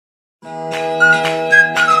কিতাবা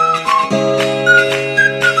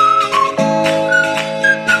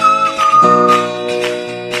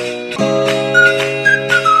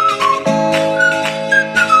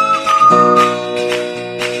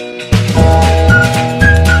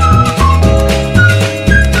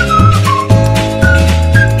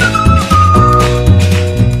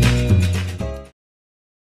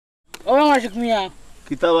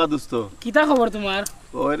দোস্ত কিতা খবর তোমার?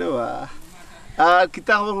 ওরে বাহ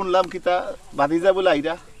কিতা খবর শুনলাম কিতা বাদিজা বলে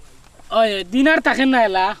আইরা ওই দিনার থাকেন না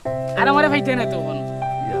এলা আর আমারে ভাইতে না তখন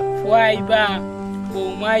ফুয়া আইবা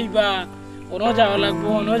বৌমা আইবা ono যাওয়া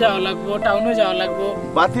লাগবো টাউনে যাওয়া লাগবো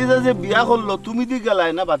বাতিজা যে বিয়া করলো তুমি দি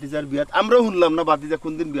গেলাই না বাতিজার বিয়াত আমরাও শুনলাম না বাতিজা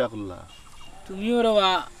কোনদিন বিয়া করলা তুমিও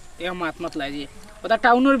রবা এ মাত লাগে ওটা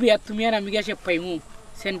টাউনের বিয়াত তুমি আর আমি গিয়া সে পাইমু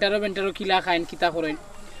সেন্টারও বেন্টারও কিলা খাইন কিতা করেন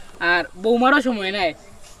আর বৌমারও সময় নাই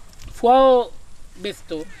ফুয়াও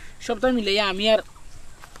ব্যস্ত সবটা মিলে আমি আর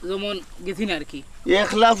যেমন গেছি না আর কি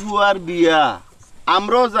একলা ফুয়ার বিয়া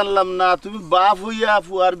আমরাও জানলাম না তুমি বাপ হইয়া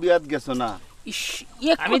ফুয়ার বিয়াত গেছো না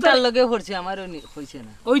আমি তার লগে পড়ছি আমারও হইছে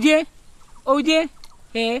না ওই যে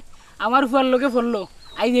হে আমার ফুয়ার লগে পড়লো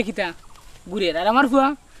আই যে কিতা ঘুরে আর আমার ফুয়া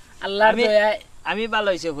আল্লাহর দয়ায় আমি ভালো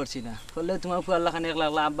হইছে পড়ছি না বললে তোমার ফুয়া আল্লাহ খানে একলা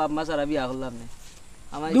আব্বা আম্মা সারা বিয়া করলাম না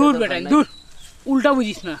আমার দূর বেটা দূর উল্টা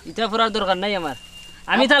বুঝিস না এটা পড়ার দরকার নাই আমার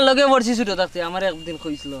আমি তার লগে পড়ছি ছোট থাকতে আমার একদিন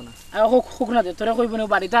কইছিল না হোক না তোরা কইব না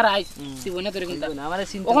বাড়িতে আর আইস জীবনে তোরে কিন্তু আমার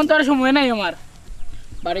চিন্তা এখন তো আর সময় নাই আমার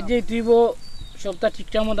বাড়িতে যে তুইব সবটা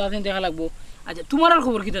ঠিকঠাক মতো আছেন দেখা লাগবো আচ্ছা তোমার আর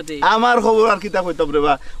খবর কি তাতে আমার খবর আর কিতা কইতাম রে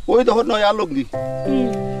বা ওই দেখো নয়া লোক দি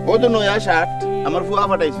ওই তো নয়া শার্ট আমার ফুয়া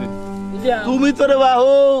ফাটাইছে তুমি তো রে বা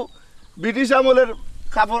ও ব্রিটিশ আমলের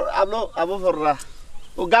কাপড় আবো ফররা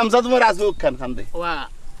ও গামছা তোমার আছে খান দে ওয়া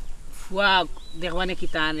ফুয়া দেখবানে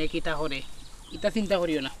কিতা করে ইটা চিন্তা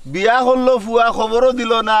করিও না বিয়া করলো ফুয়া খবরও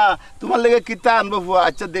দিল না তোমার লেগে কিতা আনবো ফুয়া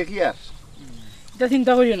আচ্ছা দেখি আর ইটা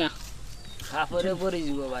চিন্তা করিও না কাপড়ে পরে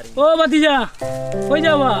যাব বাড়ি ও বাতিজা কই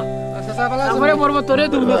যাবা আচ্ছা সাবালা আমারে পড়ব তোরে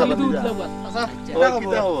দুধ যাবা আচ্ছা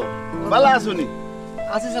কিতা খবর ভালো আছুনি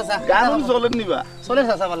আছে চাচা গান চলেন নিবা চলে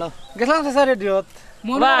চাচা ভালো গেলাম চাচা রেডিওত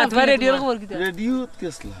মোরা তোমার রেডিওর খবর কিতা রেডিওত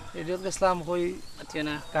গেছলা রেডিওত গেছলাম কই আচ্ছা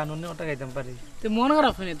না কানুনে ওটা গাইতাম পারি তে মন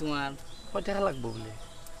খারাপ হয়নি তোমার কয় টাকা লাগবো বলে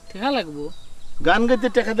টাকা লাগবো গান গাইতে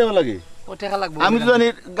টাকা দেওয়া লাগে কয় টাকা লাগবো আমি তো জানি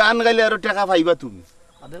গান গাইলে আর টাকা পাইবা তুমি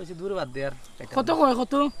আদে বেশি দূরে বাদ দে আর কত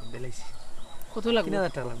বেলাইছি কত লাগবে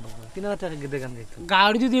 3000 টাকা লাগবো 3000 টাকা গেদে গান গাইতাম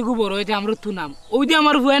গাড়ি যদি একটু বড় হইতে আমরা তু নাম ওই যে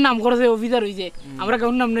আমার ভুয়া নাম করেছে অফিসার হইছে আমরা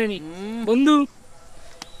কেমন নাম নেই বন্ধু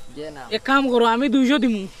যে না এক কাম করো আমি 200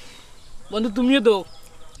 দিমু বন্ধু তুমিও তো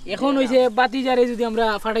এখন হইছে বাতি যারে যদি আমরা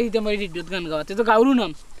ফাটাই দিতে পারি রেডিওত গান গাওয়াতে তো গাউরু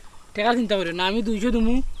নাম টাকা চিন্তা করি না আমি 200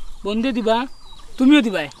 দিমু বন্ধে দিবা তুমিও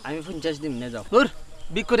দিবা আমি 50 দিম নে যাও দূর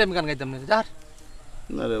বিক করে আমি গান গাইতাম না যার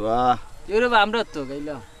না রে বাহ এরে আমরা তো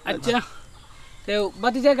গাইলাম আচ্ছা তো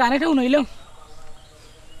বাতি যায় গানেটাও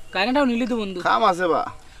নিলি তো বন্ধু কাম আছে বা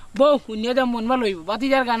বউ শুনিয়া যা মন ভালো হইব বাতি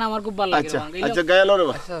যার গান আমার খুব ভালো লাগে আচ্ছা গাইলো রে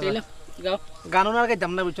বা গাও গান আর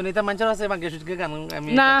গাইতাম না বুঝছো না এটা মানুষের আছে বাকি সুটকে গান আমি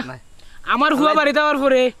না আমার হুয়া বাড়িতে আবার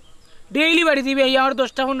পরে ডেইলি বাড়ি দিবে এই আমার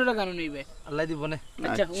 10টা 15টা গান নিবে আল্লাহ দিব না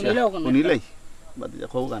আচ্ছা উনিলাও কোন উনিলাই বাদ যা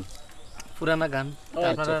খাও গান পুরানা গান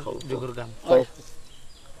আচ্ছা যুগের গান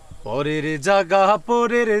পরের জায়গা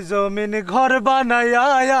পরের জমিন ঘর বানায়া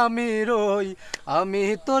আমি রই আমি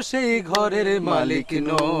তো সেই ঘরের মালিক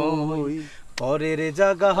নই পরের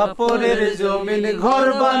জায়গা পরের জমিন ঘর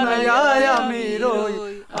বানায়া আমি রই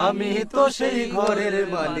আমি তো সেই ঘরের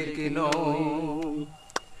মালিক নই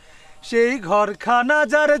সেই ঘরখানা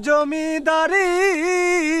যার জমিদারি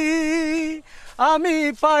আমি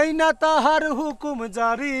পাই না তাহার হুকুম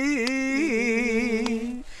জারি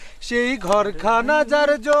সেই ঘরখানা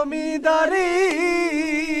যার জমিদারি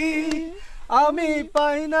আমি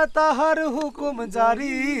পাই না তাহার হুকুম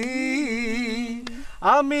জারি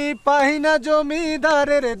আমি পাই না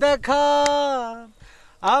জমিদারের দেখা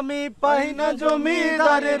আমি পাই না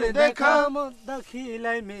জমিদারের দেখা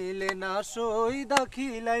দাখিলাই মিলে না সই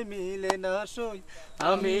দাখিলাই মিলে না সই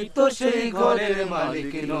আমি তো সেই ঘরের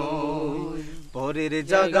মালিক নই পরের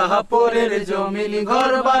জায়গা পরের জমিন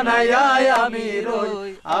ঘর বানায়া আমি রই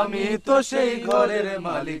আমি তো সেই ঘরের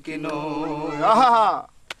মালিক নই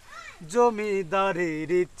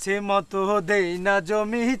জমিদারের ইচ্ছে মতো দেই না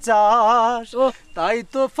জমি চাষ তাই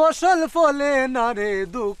তো ফসল ফলে না রে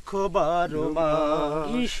দুঃখ 12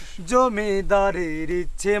 মাস জমিদারের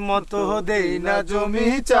ইচ্ছে মতো দেই না জমি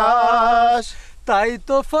চাষ তাই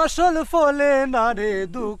তো ফসল ফলে না রে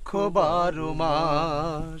দুঃখ 12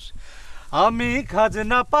 মাস আমি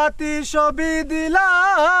খাজনা পাতি সবই দিলাম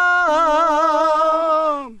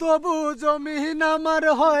তবু জমিন আমার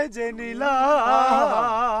হয় যে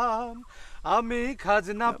নিলাম আমি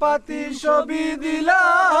খাজনা পাতি সবই দিলাম,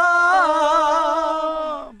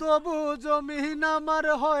 তবু জমিন আমার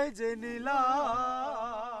হয় যে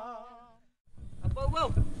নিলাম।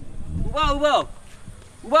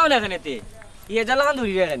 উবাও না এখানেতে ইয়ে জ্বালাখান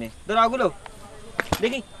ধরি এখানে ধরো আগুলো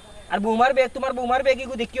দেখি। আর বৌমার ব্যাগ, তোমার বৌমার ব্যাগ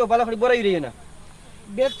এগুলো দেখিও ভালো করে বড়াই রইও না।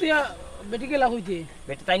 ব্যাগ তুই বেটি গেলা হইতে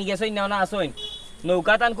বেটা তাই গেছইন না আসইন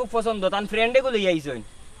নৌকা তান খুব পছন্দ, তান ফ্রেন্ডে গুলো আইসইন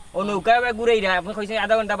ও নৌকা ঘুরে ইরা আপনি কইছেন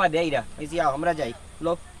আধা ঘন্টা বাদে আইরা কইছি আমরা যাই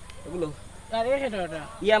লো এগুলো। আরে সেটা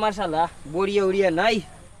ইয়া মাশাআল্লাহ বড়িয়া উড়িয়া নাই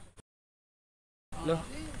লো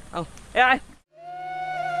আও এ আয়।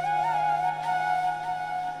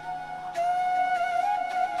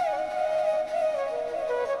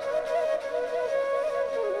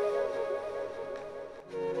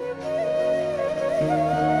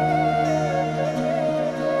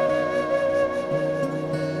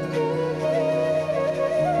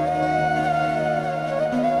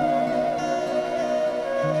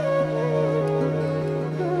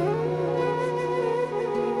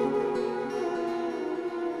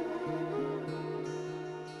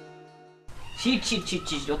 শীত শীত শীত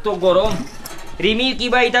শীত যত গরম রিমি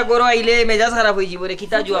কিবা ইটা করো আইলে মেজাজ খারাপ হয়ে যাবো রে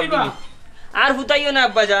কিতা জবাব দিবি। আর হুতাইও না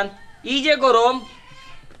আব্বা জান এই যে গরম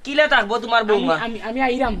কিলা থাকবো তোমার বৌমা। আমি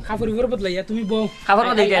আইরাম খাবার উপর বদলাইয়া তুমি বউ খাবার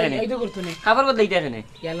বদলাইতে এখানে এই তো করতো না খাবার বদলাইতে এখানে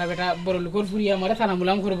ইয়ালা বেটা বড় লোকর ফুরিয়া মারে থানা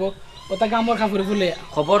মুলাম করবো ওটা কামর খাবার ফুলে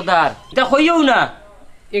খবরদার এটা কইও না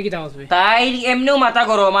এ কিতা আসবে তাই এমনিও মাথা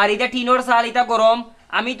গরম আর এটা টিনোর চাল এটা গরম।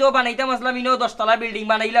 আমি তো বানাইতাম আসলাম ইনো 10 তলা বিল্ডিং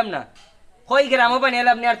বানাইলাম না কই গ্রামও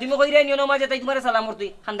বানাইলাম না। আর তুমি কই রাই নিও মাঝে তাই তোমার সালাম করতে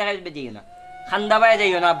খান্দা খাইবে যাইও না খান্দা বাই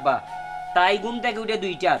যাইও না আব্বা। তাই ঘুম থেকে উঠে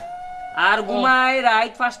 2টার আর ঘুমায়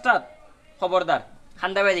রাত 5টাত খবরদার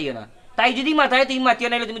খান্দা বাই যাইও না। তাই যদি মাথায় তুমি মাতিও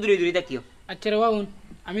নাইলে তুমি দূরে দূরে থাকিও। আচ্ছা রে বাবুন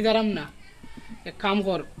আমি দাঁড়াম না এক কাম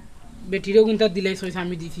কর বেটিরও কিন্তু দিলাই সইছে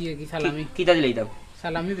আমি দিছি কি সালামি কিতা দিলাই দাও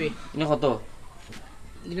সালামি বে ইনো কত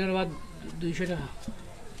দিনের বাদ 200 টাকা।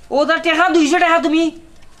 ও তার টাকা 200 টাকা তুমি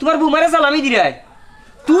তোমার বুমারে সালামি দিলাই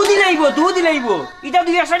তুই দিলাইব এটা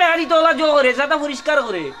 200 টাকা দিতে ওলা জো করে যাতা পরিষ্কার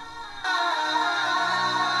করে।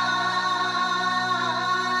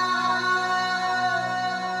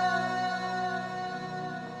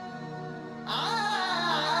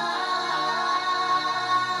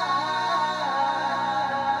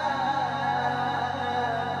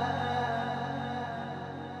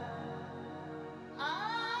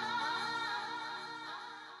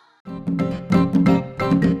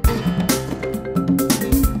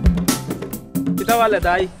 কিতাবালে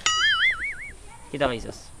দাই কিতা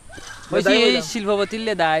কইছস কইছি শিল্পপতির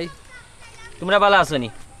লে দাই। তোমরা ভালো আছো নি?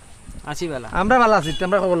 আসি বালা আমরা ভালো আছি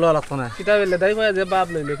আমরা খবর লওয়া লাগতো না। কিতাবেলে দাই কই যে বাপ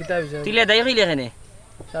লইলে কিতাব বিষয় তুই লে দাই কইলে এখানে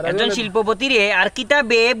একজন শিল্পপতি রে আর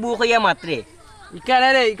কিতাবে বু কইয়া মাত্রে ইকারে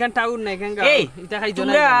রে ইকান টাউন নাই কেন এই এটা খাই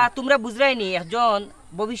তোমরা বুঝরাই নি একজন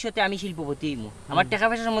ভবিষ্যতে আমি শিল্পপতি হইমু আমার টাকা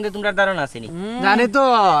পয়সা সম্বন্ধে তোমরা ধারণা আছে নি? জানি তো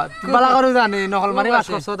বালা করে জানি নকল মারি বাস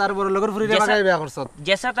করছ তার বড় লগর ফুরি রেবা গায় বিয়া করছ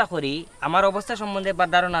জেসাটা করি আমার অবস্থা সম্বন্ধে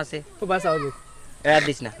ধারণা আছে। ও বাসাও আর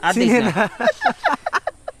দিস না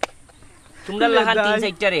তোমরা লাগান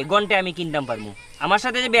 3-4টা রে ঘন্টা আমি কিনতাম পারমু আমার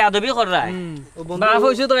সাথে যে বেয়াদবি কররা বাপ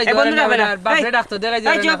হইছো তো গাইছো বন্ধু না বাপরে ডাক্তার দেখাই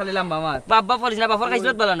যায় না খালি লম্বা মার বাবা পড়িস না বাপর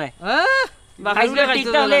খাইছলত বলা নাই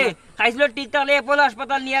খাইছিল ঠিক তাহলে এপোলো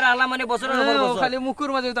হাসপাতাল নিয়ে আলা মানে বছরের উপর বছর খালি মুকুর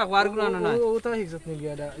মাঝে থাকো আর কোনো না ও তো হিজত নি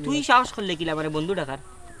গিয়া তুই সাহস করলে কিলা মানে বন্ধু ডাকার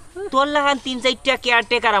তোর লাগান 3-4টা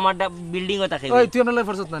কেয়ারটেকার আমার বিল্ডিং ও থাকে ওই তুই আমলে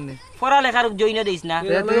ফরছত নানি পড়া লেখার জইন দেইস না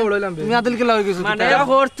তুমি আদিল কি লাগি গেছো মানে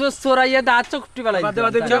ওর তো সরাইয়া দাঁত চকটি বালাই বাদে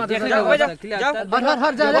বাদে যাও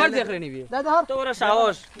হর যা দেখরে নিবি তোর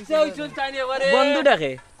সাহস ইসে হইছো চাইনি এবারে বন্ধু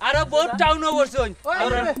ডাকে আর বহুত টাউন বসছন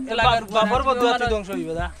এলাকার বাপর বন্ধু আতি ধ্বংস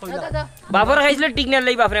হইবে দা বাপর খাইছিল ঠিক না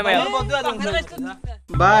লই বাপরে মায়া বন্ধু ধ্বংস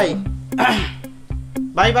ভাই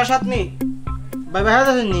ভাই বাসাত নি ভাই বাসাত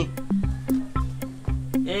আছেন নি?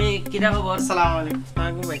 এই কিটা খবর? আসসালামু আলাইকুম।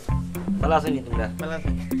 ওয়ালাইকুম ভাই। ভালো আছেন তোমরা? ভালো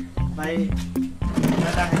আছেন ভাই?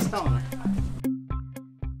 দাদা হাসতাও না।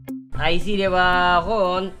 আইসি রে বা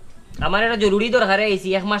এখন আমার একটা জরুরি দরকারে আইসি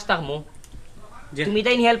 1 মাস থাকমু তুমি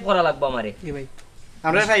তাই হেল্প করা লাগবে আমারে। কি ভাই?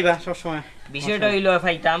 আমরা খাইবা সব সময়। বিষয়টা হইলো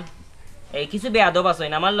ফাইতাম এই কিছু বেয়াদব আছে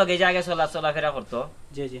না আমার লগে জায়গা চলাফেরা করতো।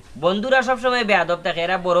 জি জি। বন্ধুরা সব সময় বেয়াদব থাকে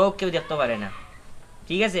এরা বড় কেউ দেখতে পারে না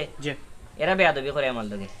ঠিক আছে? জি। এরা বেয়াদবি করে আমার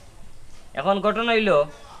লগে। এখন ঘটনা হইলো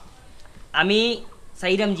আমি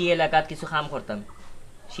সাইরাম জি এলাকাত কিছু কাম করতাম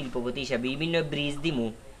শিল্পপতি হিসাবে বিভিন্ন ব্রিজ দিমু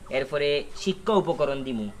এরপরে শিক্ষা উপকরণ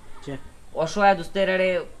দিমু অসহায় দুস্থেরারে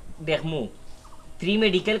দেখমু ফ্রি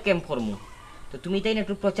মেডিকেল ক্যাম্প করমু। তো তুমি তাই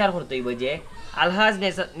একটু প্রচার করতে হইব যে আলহাজ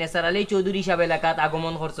নেসার আলী চৌধুরী সাহেব এলাকাত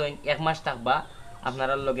আগমন করছেন 1 মাস থাকবা আপনার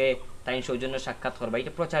লগে তাই সৌজন্য সাক্ষাৎ করবা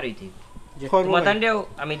এটা প্রচার হইতে তোমার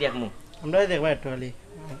আমি দেখমু আমরা দেখবা একটু খালি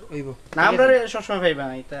হইব না আমরা সবসময় পাইবা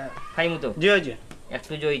না এটা ফাইমু তো জি জি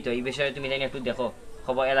একটু জড়িত এই বিষয়ে তুমি তাই একটু দেখো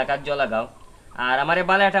খবর এলাকার জল লাগাও আর আমারে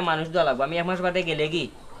বালা একটা মানুষ দেওয়া লাগবে আমি 1 মাস বাদে গেলে কি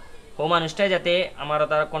ও মানুষটা যাতে আমারও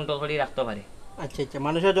তারা কন্ট্রোল করে রাখতে পারে আচ্ছা আচ্ছা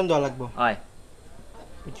মানুষের জন্য দেওয়া লাগবে হয়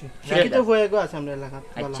বুঝছি শিক্ষিত হয়ে গো আছে আমরা এলাকা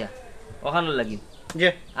আচ্ছা ওখানে লাগি জি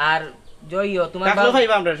আর জয়ও তোমার কাকলো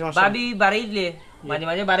খাইবা আমরা সমস্যা বাবি বাড়াইলে মাঝে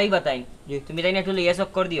মাঝে বাড়াই বাতাই তুমি তাই একটু লিয়া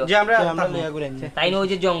চক্কর দিও জি আমরা লিয়া ঘুরে আনছি তাই না ওই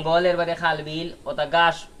যে জঙ্গল এর বাদে খাল বিল ওটা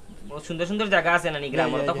গাছ সুন্দর সুন্দর জায়গা আছে না নি গ্রাম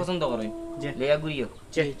ওটা পছন্দ করেন লিয়া ঘুরিও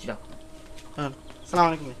জি যাও হ্যাঁ আসসালামু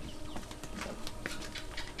আলাইকুম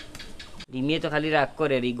ডিমিয়ে তো খালি রাগ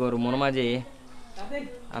করে এই গরমের মাঝে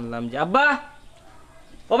আনলাম যে আব্বা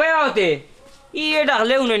ও ভাই আওতে ই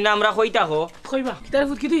ডাকলে উনি না আমরা কই থাকো কইবা কিতার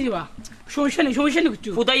ফুট কি তুই দিবা সমস্যা নেই কিছু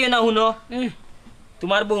ফুটাইও না শুনো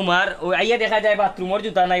তোমার বৌমার ওই আইয়া দেখা যায় বাথরুমের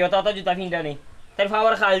জুতা নাই অত জুতা ফিন্ডা নেই তার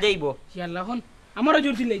ফাওয়ার খাল যাইব ইয়াল্লা এখন আমারও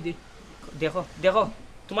জোর দিলাই দে দেখো দেখো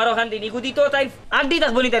তোমার ওখান দিন ইগুদি তো তাই আড্ডি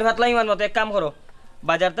থাকবো নি তার ভাতলা ইমান মতো এক কাম করো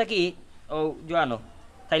বাজার থাকি ও জানো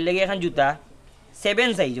তাই লাগে এখন জুতা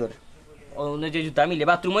 7 সাইজর ও যে জুতা মিলে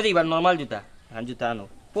বাথরুমে যাইবার নর্মাল জুতা এখন জুতা আনো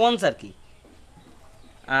পঞ্চ আর কি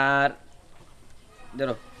আর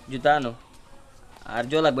ধরো জুতা আনো আর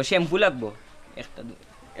জল লাগবো শ্যাম্পু লাগবো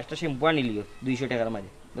একটা শ্যাম্পু আনিলিও 200 টাকার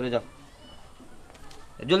মাঝে ধরে যাও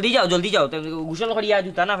জলদি যাও গোসল করিয়া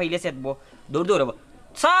জুতা না ফাইলে সেটবো দৌড়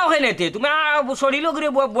চাও খেনেতে তুমি শরীর করে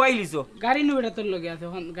বয়াই লিছো গাড়ি নো বেটা তোর লগে আছে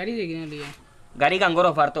এখন গাড়ি দেখি না লিয়া গাড়ি গাঙ্গর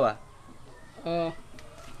অফার তো ও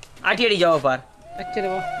আটিয়ারি যাও অফার আচ্ছা রে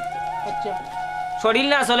বাবা আচ্ছা শরীর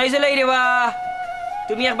না চলাই রে বা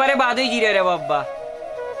তুমি একবারে বাদ হয়ে জিরে রে বাবা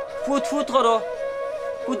ফুট করো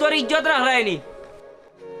ফুতর ইজ্জত রাখলাইনি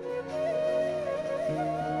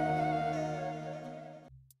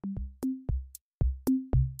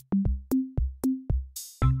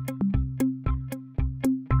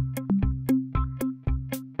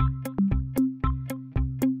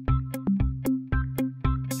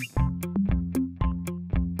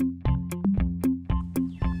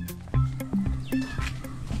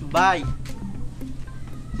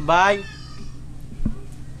ভাই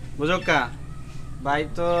বুঝো কা ভাই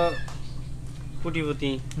তো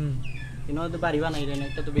কুটিপতি কিন্তু তো বাড়ি বানাই না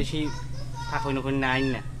এটা তো বেশি থাকুন নাই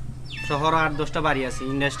না শহর 8-10টা বাড়ি আছে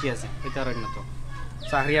ইন্ডাস্ট্রি আছে এটা আর না তো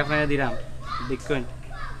চাকরি আপনারা দিলাম দেখুন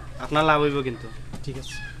আপনার লাভ হইব কিন্তু ঠিক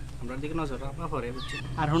আছে আমরা দিকে নজর আপনার পরে বুঝছি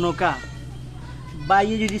আর হুনকা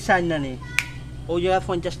বাইরে যদি চাই না নেই ওই জায়গায়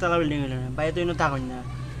 50 টাকা বিল্ডিং হইল না বাইরে তো এনে থাকুন না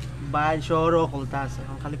বাইরে শহর অকলতা আছে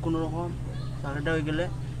খালি কোনো রকম চাকরিটা হয়ে গেলে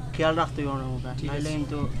খেয়াল রাখতে হবে ওটা নাহলে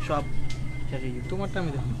কিন্তু সব তোমারটা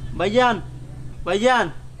আমি দেখো ভাইজান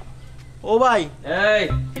ও ভাই এই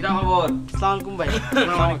কিটা খবর আসসালামু আলাইকুম ভাই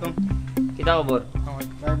আসসালামু আলাইকুম কিটা খবর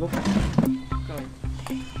ভাই বল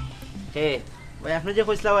হে ভাই আপনি যে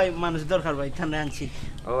কইছিলা ভাই মানুষ দরকার ভাই থানে আনছি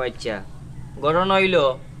ও আচ্ছা ঘটনা হইলো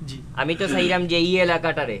জি আমি তো চাইলাম যে এই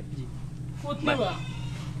এলাকাটারে জি ফুট নিবা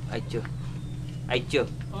আইছো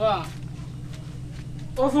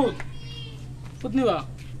ও ফুট নিবা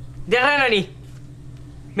দেখা নানি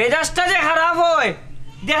মেজাজটা যে খারাপ হয়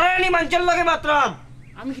দেখা নানি মানুষের লগে মাত্রাম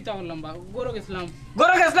আমি কিতা করলাম বা গরো গেছিলাম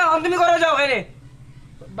তুমি ঘরে যাও এখানে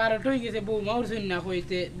 12টা হয়ে গেছে বউ মাউর শুন না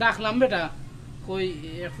কইতে ডাকলাম বেটা কই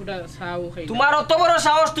এক ফুটা চাও খাই তোমার অত বড়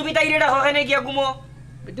সাহস তুমি তাই রেডা এখানে গিয়া ঘুমো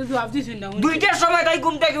এটা জবাব দিছিস না 2টার সময় তাই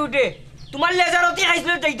ঘুম থেকে উঠে তোমার লেজার অতি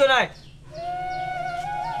খাইছিল তাই তো নাই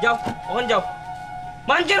যাও ওখানে যাও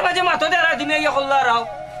মানুষের মাঝে মাথা দেরা তুমি ইয়া কল্লা রাও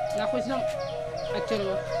না কইছিলাম আচ্ছা রে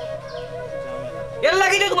এর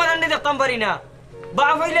লাগি তো তোমার আন্ডে দেখতাম পারি না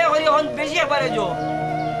বাপ হইলে করি এখন বেশি একবারে যো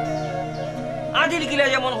আদিল কিলা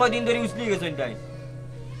যেমন কয়দিন ধরে উছলি গেছেন তাই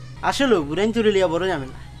আসলে বুড়াইন চুরি লিয়া বড়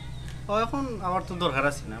ঝামেলা ও এখন আমার তো দরকার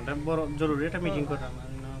আছে না এটা বড় জরুরি একটা মিটিং করা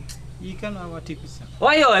ই কেন আমার ঠিক হচ্ছে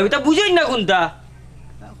ওই এটা বুঝেই না কোনটা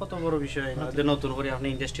কত বড় বিষয় যে নতুন করে আপনি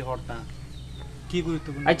ইন্ডাস্ট্রি হরতা কি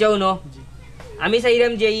গুরুত্বপূর্ণ আচ্ছা উনো আমি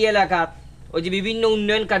চাইলাম যে এই এলাকাত ওই যে বিভিন্ন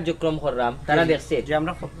উন্নয়ন কার্যক্রম করলাম তারা দেখছে যে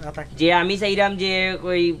আমরা যে আমি চাইলাম যে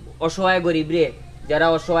ওই অসহায় গরিব রে যারা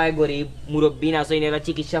অসহায় গরিব মুরব্বী নাচইন এরা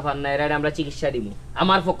চিকিৎসা পান না এরা আমরা চিকিৎসা দিব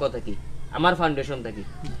আমার পক্ষ থেকে আমার ফাউন্ডেশন থেকে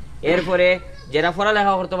এরপরে যারা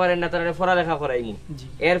পড়ালেখা করতে পারেন না তারা পড়ালেখা করাইমু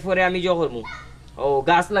এরপরে আমি যে করমু ও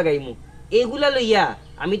গাছ লাগাইমু এগুলা লইয়া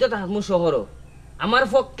আমি তো থাকমু শহরও আমার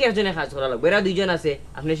পক্ষে একজনে কাজ করা লাগবে এরা 2জন আছে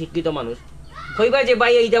আপনি শিক্ষিত মানুষ কইবা যে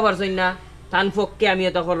ভাই এইটা পারছেন না তান পক্ষে আমি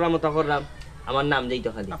এটা করলাম আমার নাম যাইতো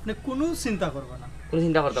খালি আপনি কোনো চিন্তা করবেন না কোনো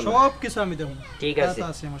চিন্তা করতাম না সব কিছু আমি দেব ঠিক আছে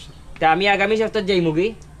আছে আমার সাথে তা আমি আগামী সপ্তাহে যাইমু কি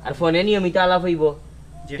আর ফোনে নিয়মিত আলাপ হইব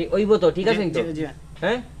হইব তো ঠিক আছে তো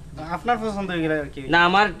হ্যাঁ আপনার পছন্দ হয়ে গেল আর কি না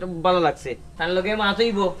আমার ভালো লাগছে তার লগে মাত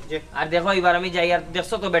হইব আর দেখো এবার আমি যাই আর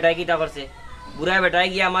দেখছো তো বেটাই কিটা করছে বুড়া বেটাই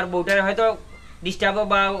গিয়ে আমার বউটার হয়তো ডিস্টার্ব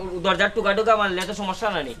বা দরজার টুকা টুকা মারলে তো সমস্যা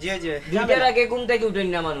নাই। জি জি 2টার আগে ঘুম থেকে উঠেন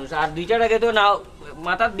না মানুষ, আর 2টার আগে তো না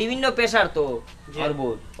মাথার বিভিন্ন প্রেসার তো আর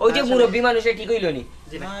বল ওই যে মুরব্বী মানুষে ঠিক হইল নি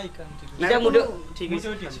না ইকান ঠিক এটা মুটে ঠিক আছে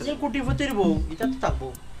আসলে কোটিপতির বউ এটা তো থাকবো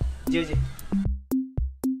জি জি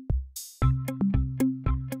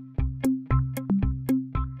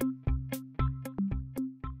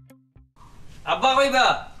আব্বা কইবা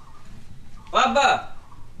ও আব্বা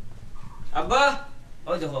আব্বা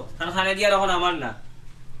ওই দেখো খানা দিয়া রাখো আমার না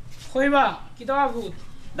কইবা কিতা ভূত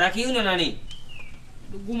ডাকিও না নানি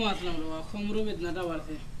ঘুমাতলাম রে খমরো বেদনাটা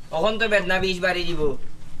বাড়ছে এখন তো বেদনা 20 বাড়ি দিব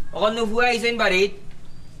এখন নুফুয়া আইছেন বাড়িত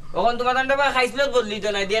এখন তোমার দান্ডা বা খাইছিল বদলি তো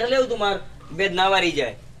নাই দেখলেও তোমার বেদনা বাড়ি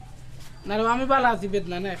যায় না রে আমি ভালো আছি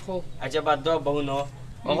বেদনা নাই খো আচ্ছা বাদ দাও বউ ন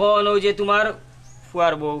এখন ওই যে তোমার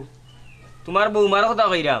ফুয়ার বউ তোমার বৌমার কথা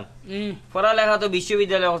কইরাম পড়ালেখা তো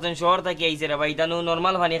বিশ্ববিদ্যালয় হচ্ছেন শহর থেকে আইছে রে ভাই তানো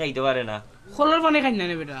নরমাল পানি খাইতে পারে না খোলার পানি খাই না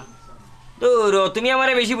রে বেটা তো তুমি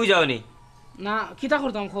আমারে বেশি বুঝাওনি না কিতা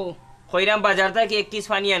করতাম খো কইরাম বাজার থেকে 1 কেজি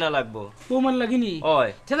পানি আনা লাগবো তোমার লাগিনি ওই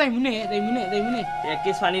তে যাই মুনে 1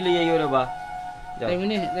 কেজি পানি লই আইও রে বা যাই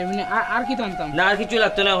মুনে আর কি আনতাম না আর কিছু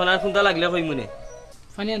লাগতো না এখন আর কোনটা লাগলে কই মনে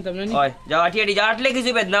পানি আনতাম না ওই যাও আটি যা আটলে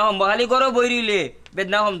কিছু বেদনা হম খালি করো বই রইলে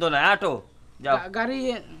বেদনা হম তো না আটো যাও গাড়ি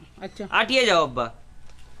আচ্ছা আটিয়ে যাও আব্বা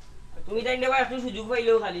তুমি তাই নেবা একটু সুযোগ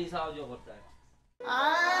পাইলেও খালি সাহায্য করতে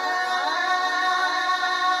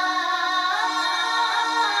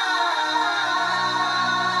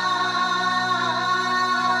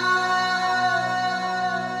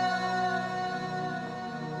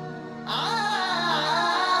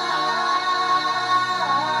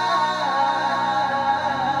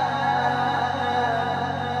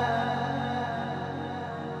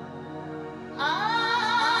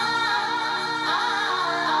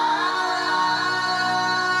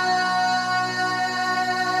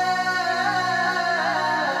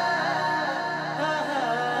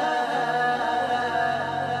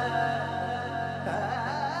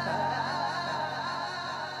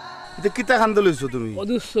এটা কিতা খান্দ লইছো তুমি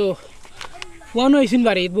অদুস্য ফোন হয়েছিল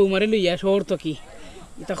বাড়িত বৌমারে লইয়া শহর তো কি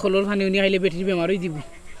এটা খোলর পানি উনি খাইলে বেটির বেমারই দিব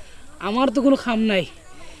আমার তো কোনো খাম নাই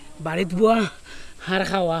বাড়িত বুয়া হার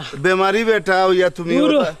খাওয়া বেমারি বেটা হইয়া তুমি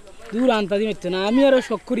দূর আনতা দি না আমি আরো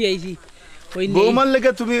শখ করি আইছি ওই বৌমার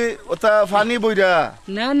লেগে তুমি ওটা ফানি বইরা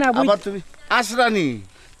না না আবার তুমি আশরানি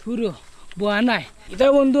থুরো বুয়া নাই এটা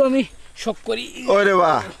বন্ধু আমি শখ করি ওরে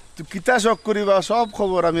বা তুই কিতা শখ করিবা সব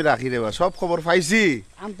খবর আমি রাখি রে বা সব খবর পাইছি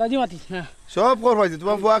আনতা দি মাতিস না সব খবর পাইছি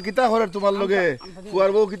তোমার বুয়া কিতা করে তোমার লগে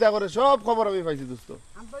বুয়ার বউ কিতা করে সব খবর আমি পাইছি দোস্ত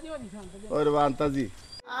ওরে বা আন্তাজি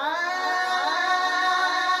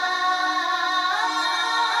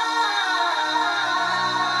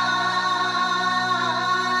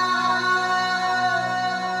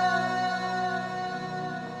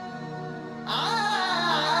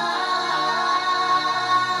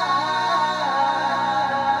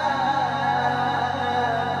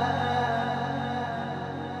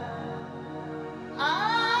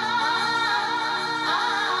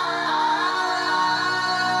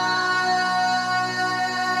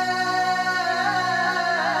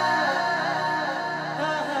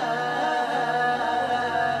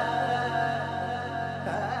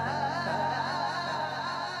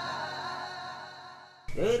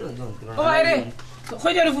ও ভাই রে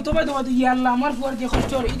কই যারে ফুটো ভাই তোমার ইয়া আল্লাহ আমার ফুয়ার যে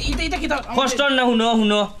কষ্ট এটা কি কষ্ট না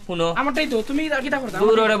হুনো আমারটাই তো তুমি কিটা করতা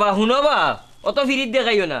দূর রে বা হুনো বা অত ফিরিত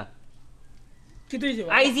দেখাইও না কি তুই যাবা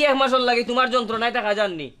আইজি 1 মাস লাগে তোমার যন্ত্রণায় টাকা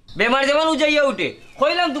জাননি বেমার যেমন উজাইয়া উঠে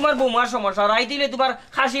কইলাম তোমার বৌমার সমস্যা রাই দিলে তোমার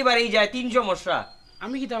খাসি বাড়ি যায় 3 সমস্যা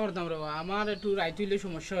আমি কিটা করতাম রে বাবা আমার একটু রাইত হইলে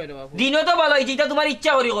সমস্যা হয় রে বাবা দিনও তো ভালো হইছে এটা তোমার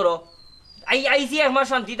ইচ্ছা করি করো আইজি 1 মাস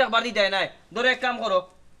শান্তি থাকবার দিতে নাই ধরো এক কাম করো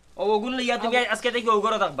ওগুন লইয়া তুমি আজকে থেকে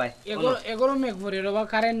ওগরো থাকবাই এগরো মেঘ ভরে রে বাবা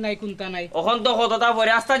কারেন্ট নাই কোনটা নাই এখন তো কতটা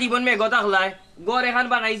ভরে আস্তা জীবন মেঘ থাকলাই গড় এখন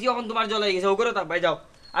বানাইছি এখন তোমার জ্বলাই গেছে ওগরো থাকবাই যাও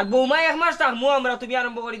আর বৌমা 1 মাস থাকমু আমরা তুমি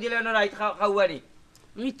আরম্ভ করে দিলে না রাইত খাওয়ারি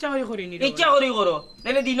ইচ্ছা করে করিনি ইচ্ছা করি করো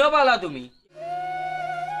নাহলে দিনও পালা তুমি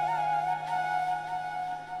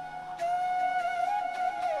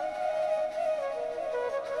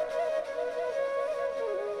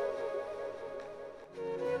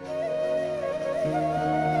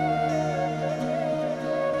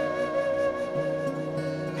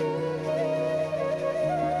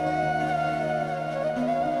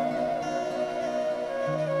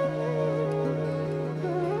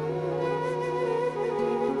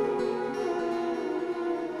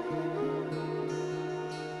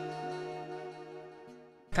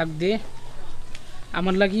থাক দে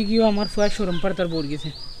আমার লাগি গিয়ে আমার ফুয়া শরম পার তার বোর গেছে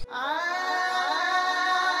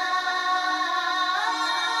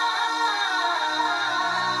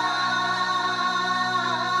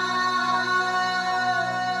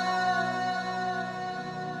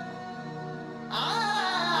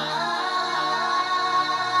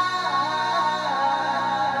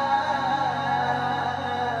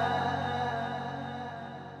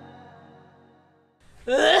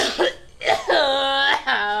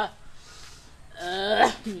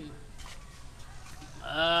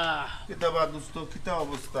কিতাবা দোস্ত কিতা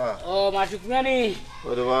অবস্থা? ও মাসুক নানি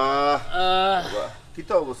ওরে বাহ বাহ,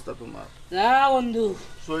 কিতা অবস্থা তোমার? না বন্ধু,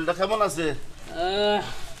 শরীরটা কেমন আছে?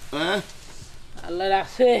 হ্যাঁ আল্লাহ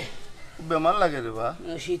রাখছে। বেমার লাগে রে বা,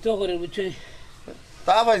 শীত করে বুঝছো।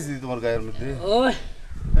 তা পাইছি তোমার গায়ের মধ্যে? ওই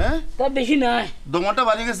হ্যাঁ তা বেশি নাই, দমাটা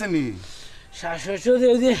বাড়ি গেছে নি? শ্বাস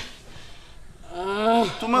দিয়ে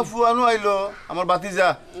তোমার ফুয়ানো আইলো আমার বাতিজা,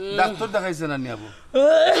 ডাক্তার দেখাইছে না নিয়াবো?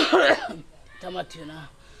 তা মাতিও না,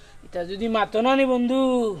 এটা যদি মাতো না নি বন্ধু,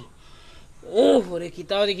 ও পরে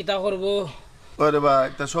কিতাও দি কিতা করবো। ওরে বা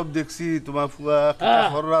এটা সব দেখছি, তোমার ফুয়া কিতা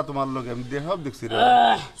কররা তোমার লগে আমি সব দেখছি রে,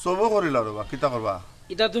 সবও করিলা রে বা, কিতা করবা?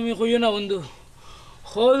 এটা তুমি কইও না বন্ধু,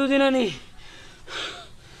 হয় যদি নানি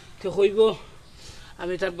তো কইব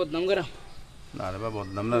আমি তার বদনাম করাম। না রে বা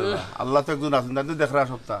বদনাম না রে বা, আল্লাহ তো একজন আছেন, তাই তো দেখরা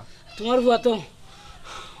সপ্তাহ। তোমার বুয়া তো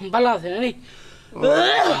ভালো আছে নানি?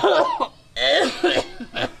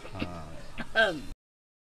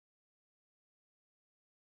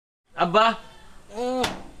 আব্বা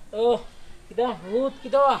ও কিতা ভূত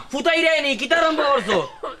কিতা ফুটাই রে নি কিতা আরম্ভ করছো?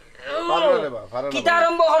 পারবে রে বা, পারবে কিতা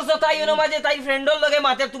আরম্ভ করছো? তাই ওর মাঝে তাই ফ্রেন্ডর লগে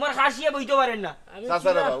মাতে তোমার খাসিয়া বইতে পারেন না।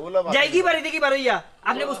 চাচা রে বা, ওলা যাই কি বাড়ি দেখি বারইয়া,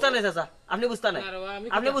 আপনি বুঝতা না চাচা, আপনি বুঝতা না,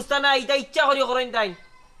 আপনি বুঝতা না। এটা ইচ্ছা করি করেন তাই,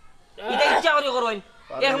 এটা ইচ্ছা করি করেন।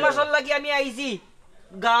 এক মাস লাগি আমি আইছি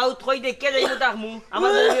গাঁত কই দেখে যাইবো তাকমু আমার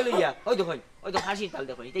বউকে লইয়া, ওই দেখুন ওই তো খাসির তাল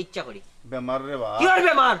দেখুন, এটা ইচ্ছা করি। বেমার রে বা, কি আর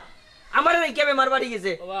বেমার? আমার কে বেমার বাড়ি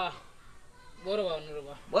গেছে? বাবা বড় বাবা নুর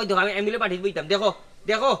বাবা, ওই দেখো আমি এমবিলে পাঠিয়ে বইতাম, দেখো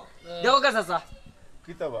দেখো দেখো কে চাচা।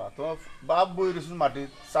 কিতা বা তোমার বাপ বই রইছিস মাটিত,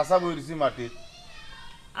 চাচা বই রইছি মাটিত।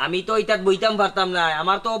 আমি তো ইটাত বইতাম পারতাম না,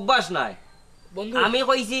 আমার তো অভ্যাস নাই। বন্ধু আমি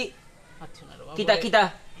কইছি আচ্ছা না রে বাবা, কিতা কিতা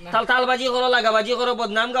তালবাজি করো, লাগাবাজি করো,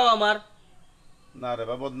 বদনাম গাও আমার। না রে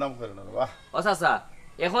বা, বদনাম করে না রে বা। ও চাচা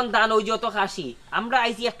এখন দান ওই যত খাসি আমরা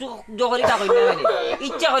আইছি একটু জহরি তা কই না,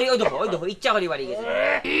 ইচ্ছা করি ওই দেখো ইচ্ছা করি বাড়ি গেছে।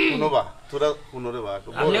 শুনো বা, তোরা শুনো রে বা,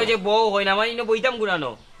 আপনি ওই যে বউ হয় না আমার ইনো বইতাম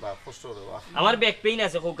গুড়ানো, বা কষ্ট রে বা। আমার ব্যাক পেইন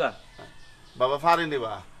আছে খোকা। বাবা পারি নি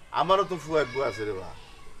বা, আমারও তো ফুয়া একগু আছে রে বা,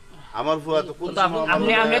 আমার ফুয়া তো কোন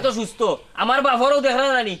আপনি আপনি তো সুস্থ, আমার বাপরও দেখলা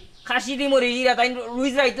নানি খাসি দি মরি জিরা তাই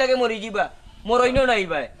রুইজ রাইত লাগে মরি যাবা, মরইনো নাই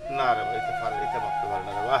ভাই। না রে বা, এটা পারে, এটা ভাবতে পারে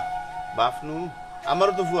না রে বা। বাপ নু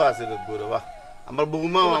আমারও তো ফুয়া আছে একগু রে বা, আমার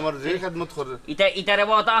বৌমাও আমার যে খেদমত করে। ইটারে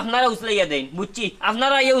বাবা আপনারা উসলাইয়া দেন, বুঝছি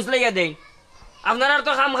আপনারা ইয়ে উসলাইয়া দেন, আপনারা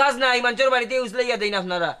তো কাম কাজ নাই মানুষের বাড়িতে উসলাইয়া দেন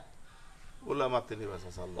আপনারা। ওলা মাতে নি বা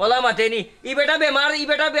চাচা, ওলা মাতে নি ই বেটা বেমার, ই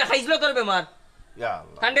বেটা খাইছিল তোর বেমার, ইয়া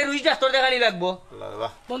আল্লাহ কান্ডে রুই ডাক্তার দেখানি লাগবো। আল্লাহ রে বা।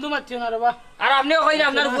 বন্ধু মাতিও না রে বাবা। আর আপনিও কইলে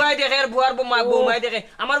আপনার বুয়াই দেখে আর বুয়ার বৌমাই দেখে,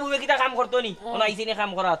 আমার বুয়ে কিটা কাম করতো নি ওনা আইছি নি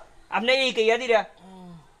কাম করাত, আপনি এই কইয়া দিরা।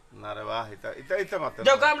 না রে বা, এটা এটা এটা মাতে না।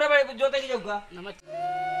 যাও আমরা জোতে কি যাও। না মাতি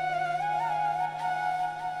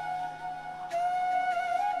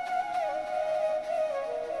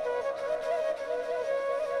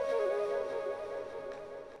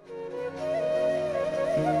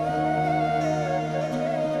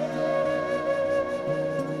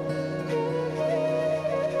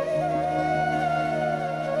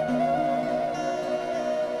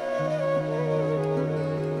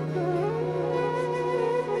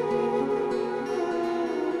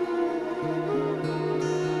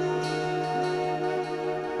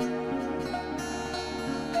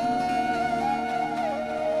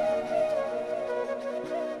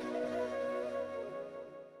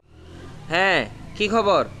হ্যাঁ কি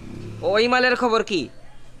খবর? ওই মালের খবর কি?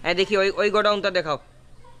 হ্যাঁ দেখি ওই ওই গোডাউনটা দেখাও।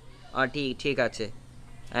 ঠিক ঠিক আছে।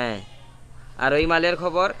 হ্যাঁ আর ওই মালের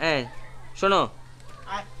খবর, হ্যাঁ শোনো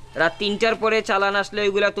রাত 3টার পরে চালান আসলে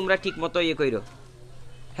ওইগুলা তোমরা ঠিক মতো ইয়ে কইরো।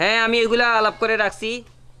 হ্যাঁ আমি এগুলা আলাপ করে রাখছি,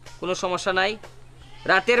 কোনো সমস্যা নাই।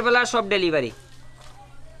 রাতের বেলা সব ডেলিভারি,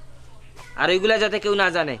 আর ওইগুলা যাতে কেউ না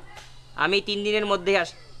জানে। আমি 3 দিনের মধ্যেই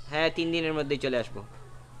হ্যাঁ 3 দিনের মধ্যেই চলে আসবো।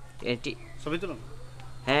 ছবি তো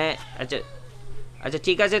হ্যাঁ আচ্ছা আচ্ছা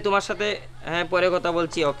ঠিক আছে, তোমার সাথে হ্যাঁ পরে কথা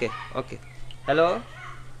বলছি। ওকে ওকে হ্যালো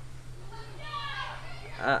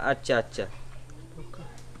আচ্ছা আচ্ছা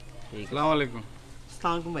আসসালামু আলাইকুম।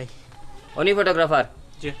 আসসালামু ভাই। উনি ফটোগ্রাফার?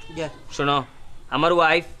 জি জি শোনো আমার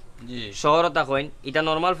ওয়াইফ জি শহরতা কইন এটা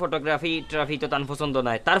নর্মাল ফটোগ্রাফি ট্রাফি তো তান পছন্দ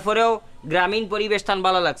নাই, তারপরেও গ্রামীণ পরিবেশ টান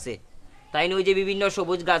ভালো লাগছে, তাই ওই যে বিভিন্ন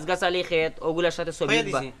সবুজ গাছগাছালি ক্ষেত ওগুলার সাথে ছবি হইয়া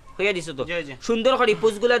দিবা। দিছি। হইয়া দিছো তো? জি, জি। সুন্দর করে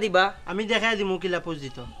পোজগুলা দিবা। আমি দেখাই দিমু কিলা পোজ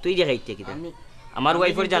দিত। তুই দেখাইতে কি আমার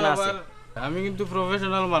ওয়াইফের জানা আছে? আমি কিন্তু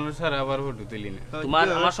প্রফেশনাল মানুষ আর আবার ফটো তুলি না। তোমার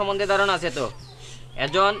আমার সম্বন্ধে ধারণা আছে তো?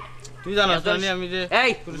 একজন তুই জানাস না আমি যে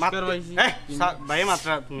এই পুরস্কার পাইছি। ভাই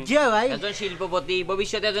মাত্রা তুমি। জি ভাই। একজন শিল্পপতি,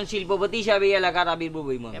 ভবিষ্যতে একজন শিল্পপতি হিসাবে এই এলাকার আবির্ভাব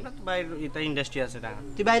হইব। এমন তো ভাই এটা ইন্ডাস্ট্রি আছে না।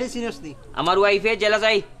 তুই বাইরে সিনিয়স নি। আমার ওয়াইফে জেলা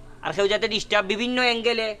যাই আর কেউ যাতে ডিস্টার্ব বিভিন্ন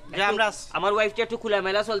অ্যাঙ্গেলে যে আমরা আমার ওয়াইফটা একটু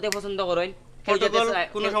খোলামেলা চলতে পছন্দ করেন,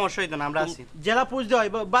 কোনো সমস্যা হইতো না, আমরা আছি। জেলা পুজ দেওয়া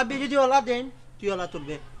বাবি যদি ওলা দেন তুই ওলা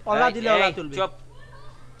তুলবে, ওলা দিলে ওলা তুলবে। চুপ,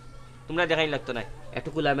 তোমরা দেখাই লাগতো না, একটু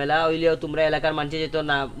খোলামেলা হইলেও তোমরা এলাকার মানুষ যেত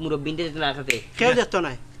না, মুরব্বিনতে যেত না খাতে, কেউ দেখতো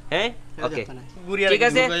না। হ্যাঁ ওকে গুড়িয়া ঠিক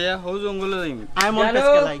আছে। ভাইয়া হো জঙ্গলে যাইম। আই মন জানো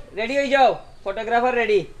পেছকালাই রেডি হয়ে যাও, ফটোগ্রাফার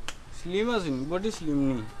রেডি। স্লিম আছেন, বডি স্লিম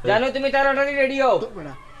নি। জানো তুমি তাড়াতাড়ি রেডি হও,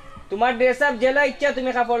 বড়া তোমার ড্রেস আপ জেলা ইচ্ছা তুমি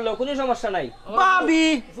কাপড় লো, কোনো সমস্যা নাই। বাবি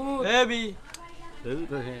হেভি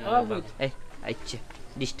এই আচ্ছা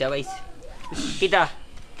ডিস্টার্ব আইছে কিটা,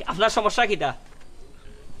 আপনার সমস্যা কিটা?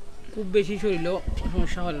 খুব বেশি শরীর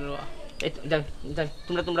সমস্যা হলো রে। এই যাও যাও,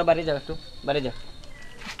 তোমরা বাড়ি যাও, একটু বাড়ি যাও,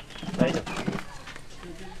 বাড়ি যাও।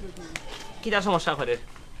 কিটা সমস্যা করে?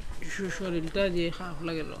 শরীরটা যে খারাপ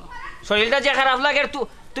লাগে রে। শরীরটা যে খারাপ লাগে,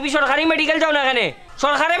 তুমি সরকারি মেডিকেল যাও না এখানে?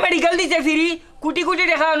 সরকারি মেডিকেল দিছে ফ্রি, কোটি কোটি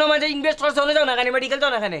টাকা মাঝে ইনভেস্ট করছে, যাও না এখানে মেডিকেল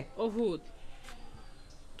যাও না এখানে। ওহুত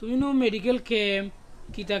তুমি নো মেডিকেল ক্যাম্প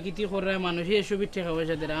কিতা কিতি করে মানুষের এসবই টাকা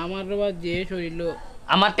পয়সা দেয়, আমার বাবা যে শরীর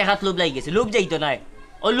আমার টেকাত লোভ লাগি গেছে, লোভ যাইতো নাই,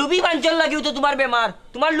 ও লুবি বাঞ্চল লাগিও তো তোমার বেমার,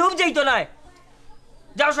 তোমার লোভ যাইতো নাই।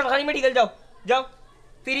 যাও সরকারি মেডিকেল যাও, যাও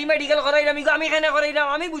ফ্রি মেডিকেল করাই আমি এখানে করাই না,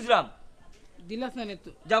 আমি বুঝলাম। দিলাস না তো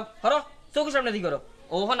যাও করো, চোখের সামনে দি করো।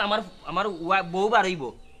 ওখন আমার বউ বাড়ইব,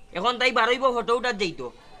 এখন তাই বাড়ইব, ফটো উঠার যাইতো।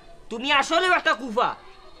 তুমি আসলে একটা কুফা,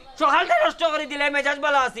 সকালটা নষ্ট করে দিলে, মেজাজ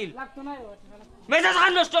ভালো আছিল, মেজাজ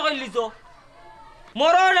খান নষ্ট করে লিছ,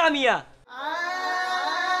 মরো না মিয়া।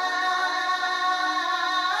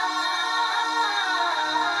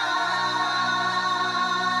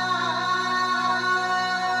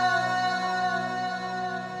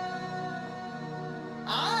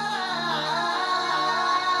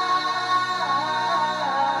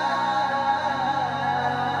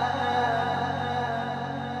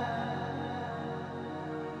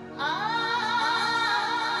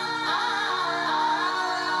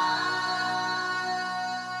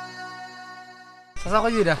 চাচা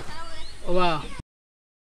কই দিরা ওবা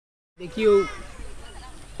দেখিও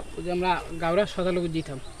ওই যে আমরা গাওরা সদা লোক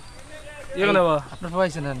যেতাম এগুলো বা আপনার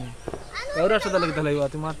পাইছে না নি গাওরা সদা লাগতে লাগবা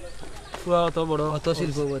তোমার ফুয়া অত বড় অত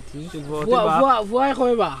শিল্পপতি ফুয়াই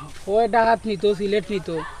কইবা কয় ডাকাত নিত সিলেট নিত,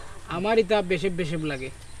 আমার ইতা বেশে লাগে,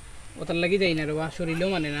 ওটার লাগি যাই না রে বা, শরীরও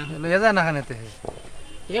মানে না লইয়া যায় না খানেতে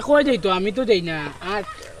এ কয় যাইতো, আমি তো যাই না। আর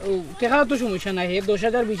টাকাও তো সমস্যা নাই, হে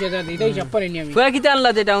 10,000 20,000 এটা হিসাব পারিনি আমি। ফুয়া কিতা আনলা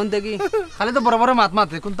যে টাউন থেকে? খালি তো বড় বড় মাত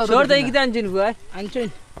মাতে কোনটা শহর থেকে কিতা আনছেন ফুয়া? আনছেন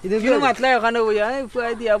কিলো মাতলা ওখানে বইয়া ফুয়া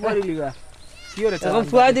দিয়া পড়ি লিবা কি হরে এখন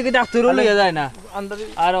ফুয়া দিকে ডাক্তারও লইয়া যায় না,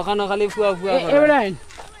 আর ওখানে খালি ফুয়া এবারে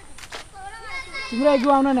তোমরা এগো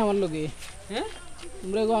আনো না আমার লগে, হ্যাঁ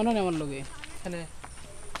তোমরা এগো আনো না আমার লগে এখানে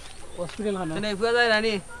হসপিটাল খানা মানে ফুয়া যায়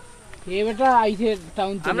রানি। এ বেটা আইছে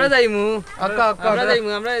টাউন থেকে, আমরা যাইমু আমরা যাইমু,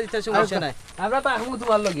 আমরা এটা সমস্যা নাই, আমরা পাখমু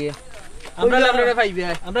তোমার লগে, আমরা আমরা পাইবে,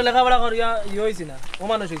 আমরা লেখাপড়া করিয়া হইছি না, ও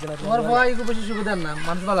মানুষ হইছে না। তোমার ফুয়া ইগো বেশি সুবিধা না,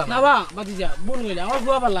 মানুষ ভালো না বা বাতি যা বোন গইলা আমার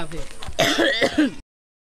বুয়া পাল্লা আছে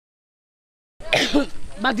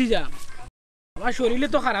বাতি যা, আমার শরীরে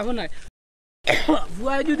তো খারাপ নাই,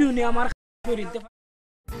 বুয়া যদি উনি আমার শরীরতে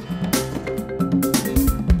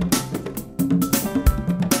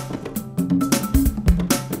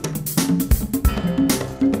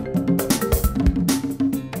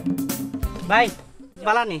ভাই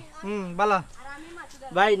বালানি বালা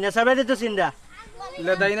ভাই নেশা বেড়ে তো চিন্তা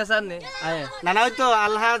লে দাই না স্যার নে আয় না না হয়তো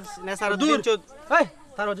আলহাজ নেশার দূর দূর এই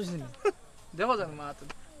তার বাজু চিনি দেখো জান মা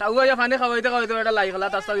টাউ আয়া ফানে খাওয়াইতে খাওয়াইতে এটা লাই গলা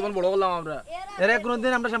তাস্তা জীবন বড় করলাম আমরা এর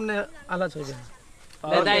কোনদিন আমরা সামনে আলাজ হইবে না।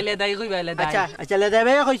 লে দাই কইবা লে দাই, আচ্ছা আচ্ছা লে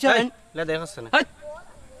দেবে কইছেন লে দেখাছ না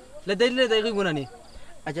লে দাই কইবো নানি।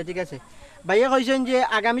 আচ্ছা ঠিক আছে, ভাইয়া কইছেন যে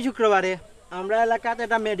আগামী শুক্রবারে আমরা এলাকাত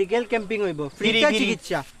একটা মেডিকেল ক্যাম্পিং হইব, ফ্রি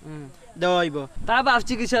চিকিৎসা দেওয়া হইব। তা বাপ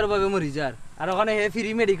চিকিৎসার ভাবে মরি যার, আর ওখানে হে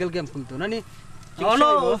ফ্রি মেডিকেল ক্যাম্প খুলতো নানি। হলো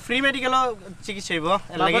ফ্রি মেডিকেল চিকিৎসা হইব,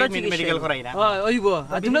 এলাকায় মেডিকেল করাই না হইব।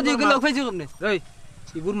 আর তোমরা দুই লোক পাইছো কেমনে? এই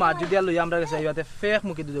ইগুর মা যদি আর লই আমরা গেছে আইবাতে ফেক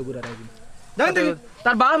মুকি দুজো গুড়া রাখি দেখেন দেখি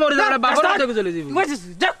তার বাপ মরে যাবে, বাবার থেকে চলে যাবি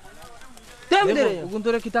যা দেম দে গুণ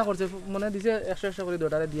তোরে কিতা করছে মনে দিছে 100 করে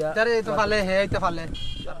দটারে দিয়া আরে এই তো ফালে হে এই তো ফালে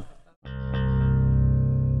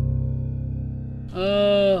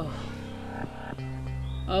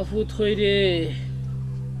আফুত হই রে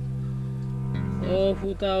ও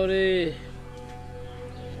ফুতাও রে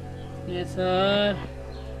নেসার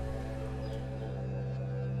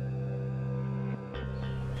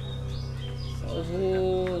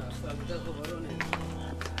আফুত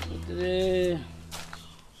রে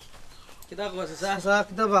কিতা কইছে সা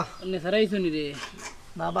কিতা বা নেসার আইছো নি রে?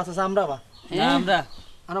 না বাসা আমরা বা না আমরা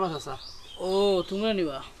আনা বাসা ও তোমরা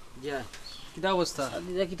নিবা যা কিতা অবস্থা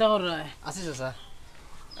দিদা কিতা কর রা আছে চাচা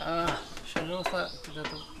শরীর অবস্থা কিতা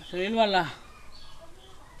তো শরীর মালা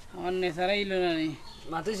আমার নেসার আইলো না নি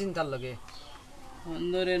মাতে চিন্তার লগে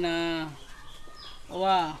অন্দরে না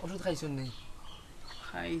ওবা ওষুধ খাইছুন নি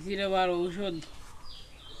খাইছি রে বার ঔষধ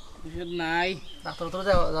ঔষধ নাই ডাক্তার তো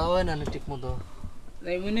যাওয়া হয় না ঠিক মতো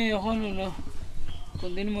যাইবনি এখন হলো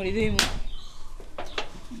কোনদিন মরি যাইব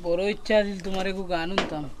বড় ইচ্ছা আছিল তোমার একটু গান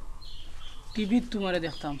শুনতাম টিভিত তোমারে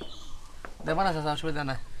দেখতাম দেবা না চাচা অসুবিধা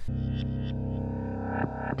নাই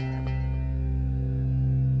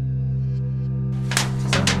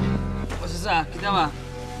চাচা কি দেবা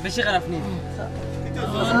বেশি খারাপ নি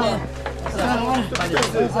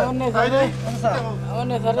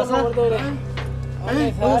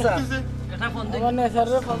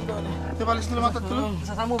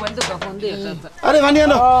আরে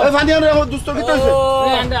ভানিয়ানো এই ভানিয়ানো রে দুষ্ট কি হইছে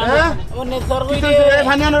হ্যাঁ এই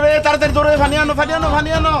ভানিয়ানো রে তাড়াতাড়ি দৌড়ে ভানিয়ানো ভানিয়ানো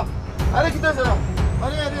ভানিয়ানো আরে কি হইছে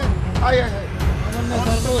আরে আরে আয় আয়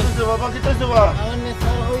বাবা কি হইছে বাবা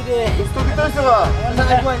দুষ্ট কি হইছে বাবা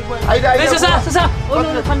আই আই এই চাচা চাচা ওই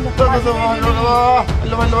ফান্ডা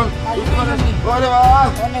আল্লাহ আল্লাহ ওরে বাবা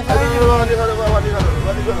ওরে বাবা ওরে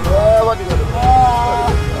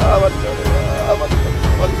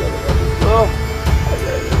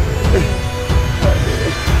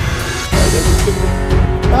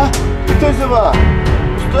Itu siapa?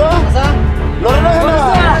 Ustaz? Lorena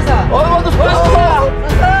mana? Oh, bagus.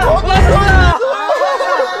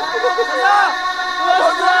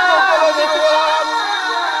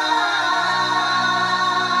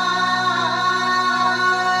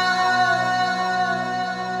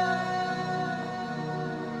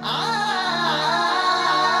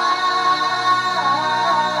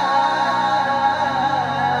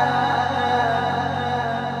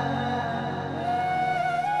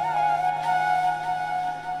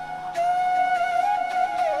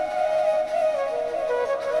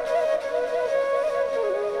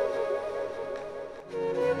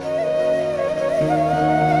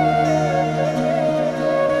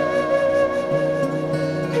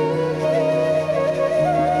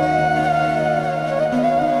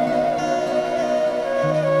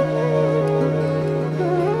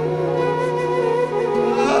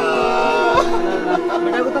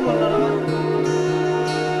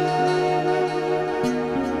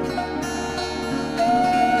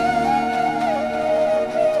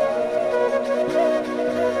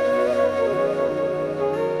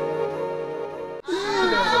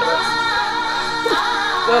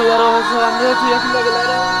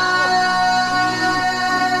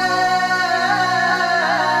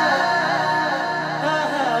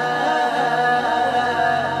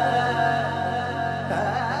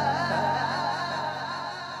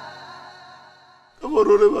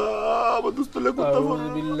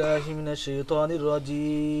 أعوذ بالله من الشيطان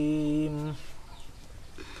الرجيم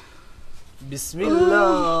بسم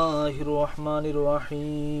الله الرحمن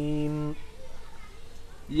الرحيم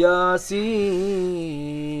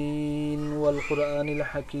ياسين والقرآن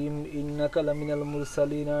الحكيم إنك لمن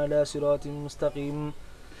المرسلين على صراط مستقيم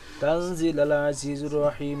تنزيل العزيز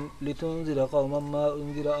الرحيم لتنذر قوما ما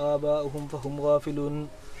أنذر آباؤهم فهم غافلون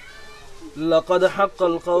لقد حق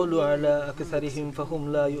القول على أكثرهم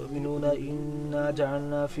فهم لا يؤمنون إنا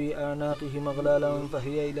جعلنا في أعناقهم أغلالا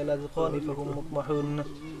فهي إلى الأذقان فهم مقمحون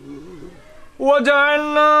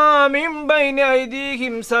وجعلنا من بين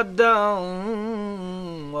أيديهم سدا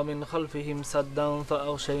ومن خلفهم سدا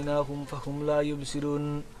فأغشيناهم فهم لا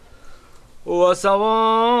يبصرون وسواء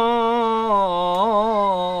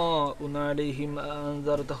عليهم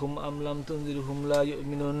أأنذرتهم أم لم تنذرهم لا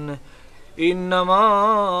يؤمنون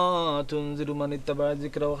إنما تنذر من اتبع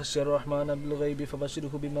الذكر وخشي الرحمن بالغيب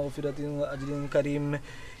فبشره بمغفرة وأجر كريم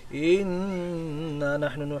إنا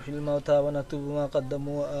نحن نحيي الموتى ونكتب ما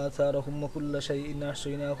قدموا وآثارهم وكل شيء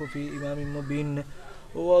أحصيناه في إمام مبين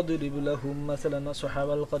واضرب لهم مثلا أصحاب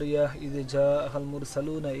القرية إذ جاءها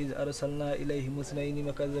المرسلون إذ أرسلنا إليهم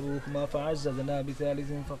اثنين فكذبوهما فعززنا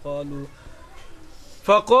بثالث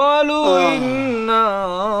فقالوا إنا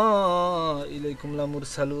إليكم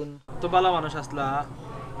لمرسلون তো বালা মানুষ আসলা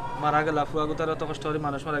মারা গেল ফুয়া গোতার এত কষ্ট করে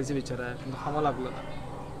মানুষ মারা গেছে বেচারা কিন্তু ক্ষমা লাগলো না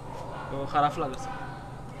তো খারাপ লাগছে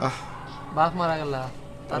বাপ মারা গেল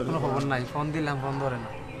তার কোনো খবর নাই ফোন দিলাম ফোন ধরে না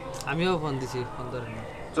আমিও ফোন দিছি ফোন ধরে না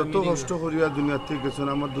যত কষ্ট করিয়া দুনিয়া থেকে গেছেন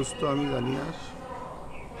আমার দোস্ত আমি জানি আর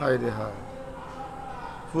হায় রে হায়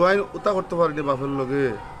ফুয়াই উতা করতে পারিনি বাপের লগে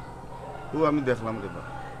ও আমি দেখলাম রে বা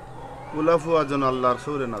ওলা ফুয়া যেন আল্লাহর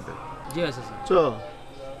সৌরে না দে জি আছে স্যার চ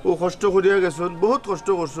ও কষ্ট করিয়া গেছেন বহুত কষ্ট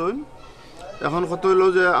করছেন এখন কত হইলো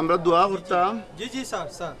যে আমরা দোয়া করতাম জি জি স্যার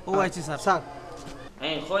স্যার ও আইছি স্যার স্যার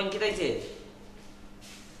হ্যাঁ কইন কি তাইছে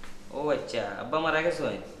ও আচ্ছা আব্বা মারা গেছে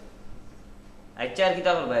আচ্ছা আর কি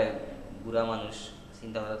তা ভাই বুড়া মানুষ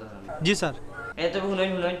চিন্তা করা তো জি স্যার এ তবে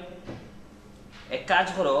শুনুন এক কাজ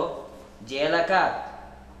করো যে এলাকা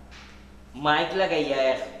মাইক লাগাইয়া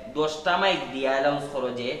 10টা মাইক দিয়া অ্যানাউন্স করো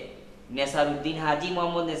যে নেসারউদ্দিন হাজী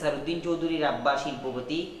মোহাম্মদ নেসারউদ্দিন চৌধুরীর আব্বা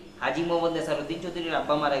শিল্পপতি হাজী মোহাম্মদ নেসারউদ্দিন চৌধুরীর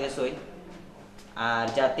আব্বা মারা গেছে, আর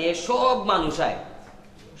যাতে সব মানুষ আয়,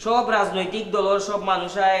 সব রাজনৈতিক দলের সব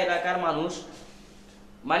মানুষ আয়, এলাকার মানুষ,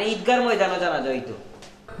 মানে ঈদগার ময়দানও জানা যাইতো।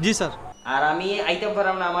 জি স্যার। আর আমি আইতাম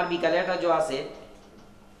পারলাম না, আমার বিকালে একটা জো আছে,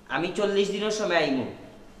 আমি 40 দিনের সময় আইমু,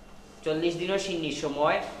 40 দিনের সিন্নির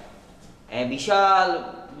সময় বিশাল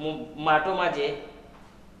মাঠো মাঝে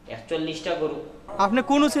 41টা গরু। আপনি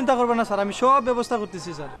কোনো চিন্তা করবেন না স্যার, আমি সব ব্যবস্থা করতেছি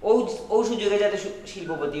স্যার। ও সুযোগে যাতে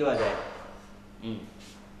শিল্পপতি হওয়া যায়।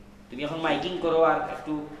 তুমি এখন মাইকিং করো আর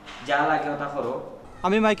একটু যা লাগে ওটা করো।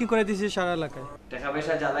 আমি মাইকিং করে দিয়েছি সারা এলাকায়। টাকা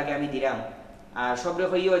পয়সা যা লাগে আমি দিলাম, আর সব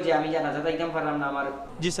হইও যে আমি জানা যাতে একদম পারলাম না আমার।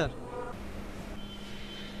 জি স্যার।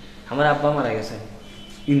 আমার আব্বা মারা গেছে।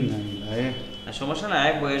 সমস্যা নাই,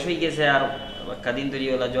 বয়স হয়ে গেছে, আর কদিন ধরে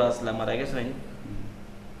ওলা জো আসলাম মারা গেছে।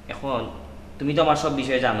 এখন তুমি তো আমার সব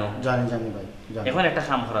বিষয়ে জানো। জানি ভাই। এখন একটা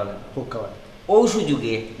কাম করা যায়, ও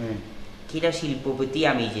সুযোগে কিরা শিল্পপতি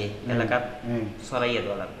আমি যে এলাকাত সরাইয়া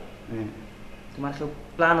দেওয়া লাগবে। তোমার কেউ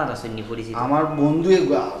প্ল্যানার আছে নি পরিচিত? আমার বন্ধু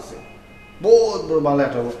এগুলো আছে, বহুত বড় ভালো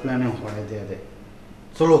একটা প্ল্যানে হয় দেয়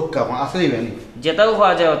চলো আসলেই ভাই, যেটাও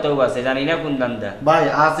হওয়া যায় অতও আছে, জানি না কোন দান্দা ভাই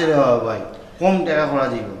আছে রে ভাই, কম টাকা করা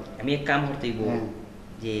যাইব। আমি এক কাম করতেইব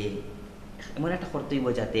যে এমন একটা করতেইব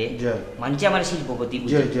যাতে মানছে আমার শিল্পপতি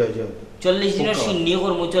 40 দিনের সিন্নি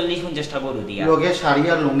করবো, 40-50টা গরু দিয়া লগে শাড়ি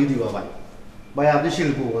আর লুঙ্গি দিবা ভাই। ভাই আপনি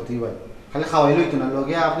শিল্পপতি ভাই, খালি খাওয়াই লইতো না,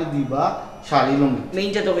 লগে আপনি দিবা শাড়ি লুঙ্গি।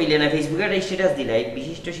 মেইনটা তো কইলে না, ফেসবুকে একটা স্ট্যাটাস দিলাই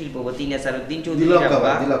বিশিষ্ট শিল্পপতি নেসারউদ্দিন চৌধুরীর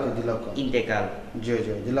আব্বা ইন্তেকাল।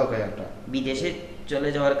 দিলাও একটা বিদেশে চলে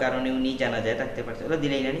যাওয়ার কারণে উনি জানা যায় থাকতে পারছে, ওরা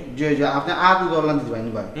দিলাই না নি। আপনি আর গলান দিতে পারেন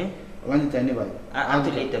ভাই, গলান দিতে পারেন ভাই, আর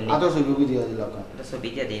দিলাইতাম নি। আদর ছবি দিয়া দিলাও এটা ছবি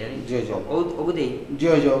দিয়া দেই না নি। ওগু দেই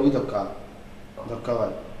ওগু দক্কা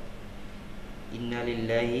ভাই। ইন্না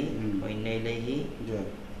লিল্লাহি ওয়া ইন্না ইলাইহি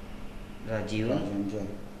রাজিউন।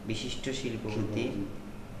 বিশিষ্ট শিল্পপতি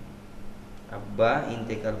আব্বা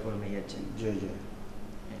ইন্তেকাল ফরমে যাচ্ছেন।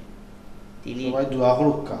 তিনি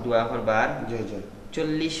দোয়া করবার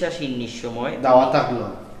 40টা সিন্নির সময় দাওয়াত থাকলো,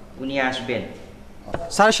 উনি আসবেন।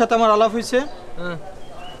 স্যারের সাথে আমার আলাপ হয়েছে,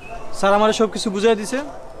 স্যার আমার সব কিছু বুঝাই দিছে।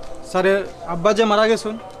 স্যারের আব্বা যে মারা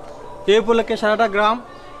গেছেন এই উপলক্ষে সারাটা গ্রাম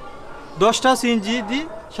 10টা সিএনজি দি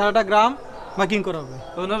সারাটা গ্রাম মাইকিং করা হবে।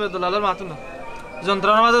 বেদলালের মাথা না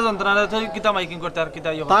যন্ত্রণার মাঝে যন্ত্রণা কিতা মাইকিং করতে আর কিতা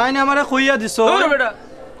ইয়ে তাই না আমারে কইয়া দিছ,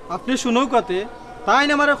 আপনি শুনো কাতে, তাই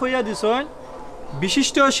না আমারে কইয়া দিছ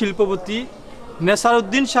বিশিষ্ট শিল্পপতি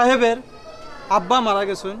নেসারউদ্দিন সাহেবের আব্বা মারা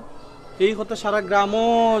গেছেন, এই কথা সারা গ্রামও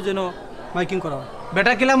যেন মাইকিং করা হয়।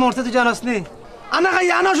 বেটা কিলা মরছে তুই জানাস নি? আনা খাই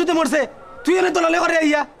আনা ওষুধে মরছে, তুই এনে দলালে করে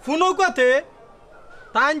আইয়া শুনো কাতে,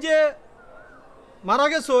 তাই যে মারা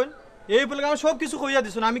গেছেন এই বলে আমি সব কিছু কইয়া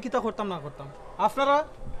দিছেন, আমি কিতা করতাম না করতাম। আপনারা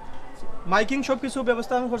মাইকিং সব কিছু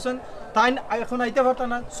ব্যবস্থা করছেন, তাই এখন আইতে পারতাম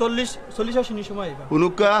না। 40 সময় আইবা।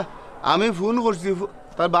 অনুকা আমি ফোন করছি,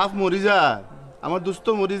 তার বাপ মরি যায়, আমার দোস্ত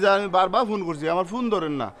মরি যায়, আমি বারবার ফোন করছি, আমার ফোন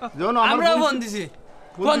ধরেন না। যেমন আমরা ফোন দিছি,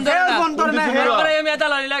 ফোন ধরে না হের করে আমি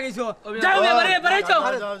দালালি লাগাইছো। যাও এবারে যাও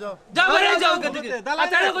যাও এবারে যাও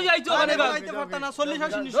আতারে কই আইছো মানে আইতে পারতাম না।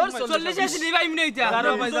 40 নি ভাই মনে হইতা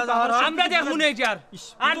আমরা দেখ মনে হইতা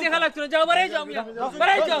আর দেখা লাগতো না। যাও এবারে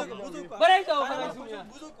যাও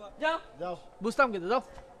যাও বুঝতাম কিন্তু যাও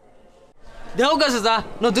দেও গেছে যা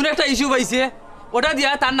নতুন একটা ইস্যু পাইছে, ওটা দিয়া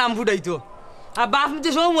তার নাম ফুটাইতো। আর বাপ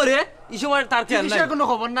যে সময় মরে ইস্যু মারে তার খেয়াল নাই, কোনো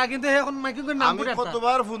খবর না। কিন্তু এখন মাইকিং করে নাম আমি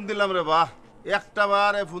কতবার ফোন দিলাম রে বাহ, একটা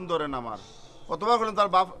বার ফোন ধরেন আমার, কতবার করলাম, তার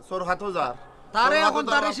বাপ সর হাতও যার তারে এখন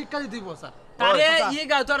তারে শিক্ষা দিতে দিব স্যার। তারে ইয়ে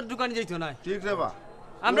গাও তোর দোকানে যাইতো না। ঠিক রে বা,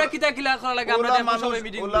 আমরা কিতা কিলা করা লাগে, আমরা দেখো সবাই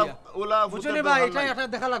মিটিং করি। ওলা বুঝলে ভাই এটা একটা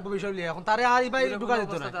দেখা লাগবে বিষয় নিয়ে, এখন তারে আর ভাই ঢুকা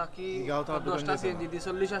দিত না। কি গাও তো 10টা সিএনজি দি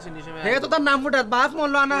 40 আসেনি সময় হে তো তার নাম ফুটাত বাস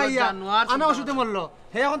মরলো আনা হইয়া আনা ওষুধে মরলো,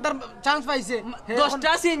 হে এখন তার চান্স পাইছে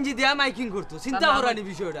 10টা সিএনজি দিয়া মাইকিং করতো। চিন্তা করানি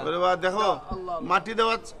বিষয়টা। ওরে বা দেখো মাটি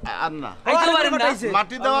দেওয়া আর না, আইতে পারেন না,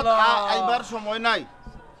 মাটি দেওয়া আইবার সময় নাই।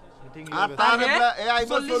 আর তার এই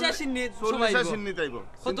আইবার 40 সিন্নি সময় 40 সিন্নি তাইব।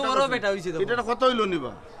 কত বড় বেটা হইছে তো। এটা কত হইলো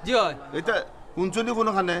নিবা? জি হয় এটা কোনচনি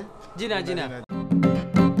কোনখানে? জি না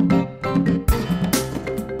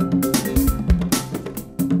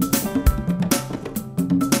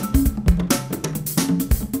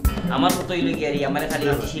আমার কত হইলো কি আর আমার খালি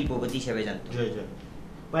শিল্পপতি হিসেবে জানতো।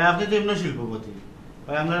 ভাই আপনি তো এমনি শিল্পপতি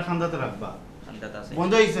ভাই, আপনার খান্দাতে রাখবা। খান্দাতে আছে।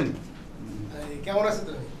 বন্ধ হইছেন? কেমন আছে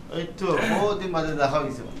তুমি? এই তো বহুত দিন বাদে দেখা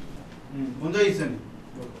হইছে। বন্ধ হইছেন?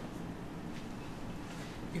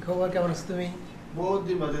 কি খবর, কেমন আছো তুমি? বহুত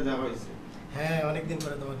দিন বাদে দেখা হইছে। হ্যাঁ অনেকদিন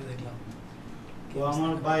পরে তোমাকে দেখলাম। তো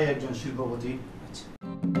আমার ভাই একজন শিল্পপতি।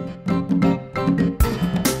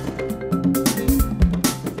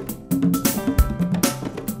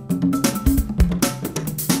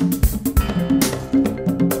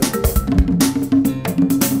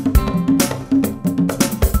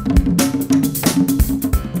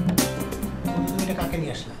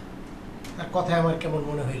 কেমন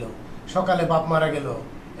মনে হইলো সকালে বাপ মারা গেল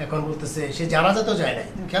এখন বলতেছে সে জানাজাতেও যায় নাই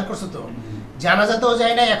তুমি খেয়াল করছো তো জানাজাতেও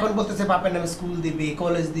যায় না এখন বলতেছে বাপের নামে স্কুল দিবে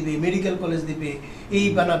কলেজ দিবে মেডিকেল কলেজ দিবে এই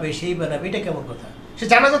বানাবে সেই বানাবে এটা কেমন কথা সে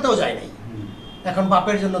জানাজাতেও যায় নাই এখন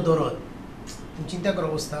বাপের জন্য দরদ তুমি চিন্তা করো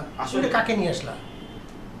অবস্থা আসলে কাকে নিয়ে আসলা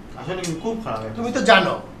আসলে খুব খারাপ তুমি তো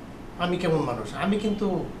জানো আমি কেমন মানুষ আমি কিন্তু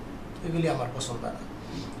এগুলি আমার পছন্দ না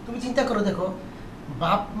তুমি চিন্তা করো দেখো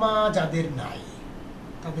বাপ মা যাদের নাই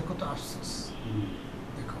তাদের কত আফসোস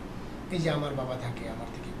দেখো এই যে আমার বাবা থাকে আমার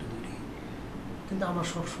থেকে একটু দূরে কিন্তু আমার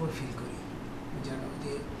সবসময় ফিল করি জানো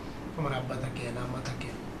যে আমার আব্বা থাকেন আম্মা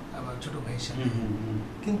থাকেন আমার ছোট ভাইয়ের সাথে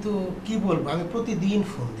কিন্তু কি বলবো আমি প্রতিদিন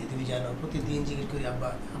ফোন দিই তুমি জানো প্রতিদিন জিজ্ঞেস করি আব্বা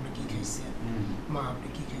আপনি কি খাইছেন মা আপনি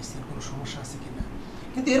কি খাইছেন কোনো সমস্যা আছে কিনা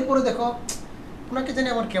কিন্তু এরপরে দেখো ওনাকে জানি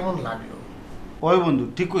আমার কেমন লাগলো ওই বন্ধু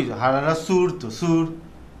ঠিক কইছো হারারা সুর তো সুর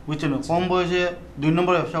বুঝছো না কম বয়সে 2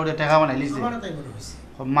 নম্বর ব্যবসা করে টাকা বানাইলিছে আমার তাই মনে হয়েছে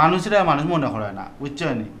মানুষরা মানুষ মনে করে না বুঝছো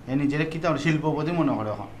নি এ নিজের কি তার শিল্পপতি মনে করে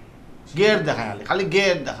এখন গের দেখায় খালি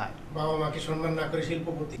গের দেখায় বাবা মাকে সম্মান না করে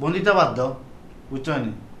শিল্পপতি বন্ধুটা বাদ দাও বুঝছো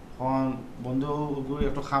নি এখন বন্ধু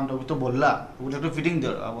একটু খামটা তো বললা ওগুলো একটু ফিটিং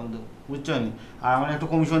দিও বন্ধু বুঝছো নি আর আমার একটু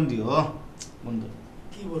কমিশন দিও বন্ধু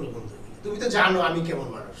কি বলো বন্ধু তুমি তো জানো আমি কেমন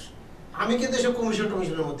মানুষ আমি কিন্তু এসব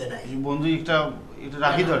কমিশনের মধ্যে নাই বন্ধু এটা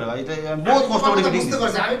রাখি দাও এটা বহুত কষ্ট করে বুঝতে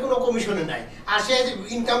পারছি আমি কোনো কমিশনে নাই আর সে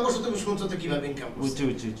ইনকাম করছো তুমি শুনছো তো কিভাবে ইনকাম করছো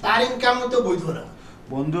বুঝছি তার ইনকাম তো বৈধ না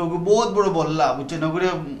বন্ধু ওকে বহুত বড় বললা বুঝছো না ওগুলো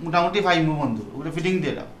মোটামুটি ফাইমু বন্ধু ওগুলো ফিটিং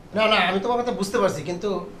দিয়ে দাও না না আমি তোমার কথা বুঝতে পারছি কিন্তু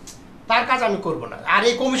তার কাজ আমি করব না আর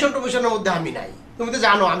এই কমিশনের মধ্যে আমি নাই তুমি তো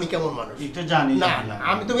জানো আমি কেমন মানুষ এটা জানি না না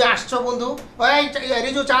আমি তুমি আসছো বন্ধু ওই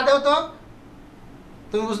রিজু চা দাও তো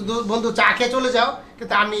তুমি বন্ধু চা খেয়ে চলে যাও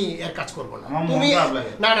কিন্তু আমি এর কাজ করব না তুমি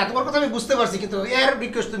না না তোমার কথা আমি বুঝতে পারছি কিন্তু এর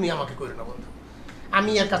রিকোয়েস্ট তুমি আমাকে করো না বন্ধু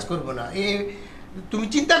আমি এর কাজ করব না তুমি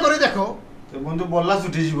চিন্তা করে দেখো বন্ধু বললা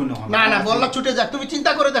ছুটে জীবনে না না বললা ছুটে যাক তুমি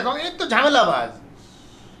চিন্তা করে দেখো এই তো ঝামেলাবাজ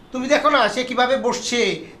তুমি দেখো না সে কিভাবে বসছে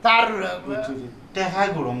তার টাকায়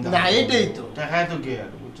গরম না এটাই তো টাকায় তো গে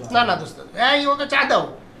না না দোস্ত এই ওকে চা দাও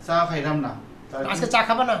চা খাইলাম না আজকে চা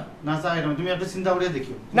খাবা না না চা খাইলাম তুমি একটু চিন্তা করে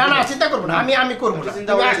দেখিও না না চিন্তা করবো না আমি করবো না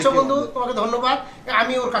তুমি আসছো বন্ধু তোমাকে ধন্যবাদ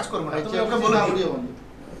আমি ওর কাজ করবো না তুমি ওকে বলে দিও বন্ধু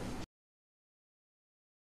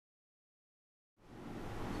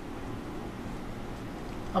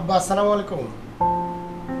আব্বা আসসালামু আলাইকুম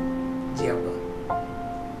জি আব্বা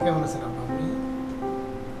কেমন আছেন আব্বা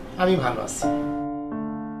আমি ভালো আছি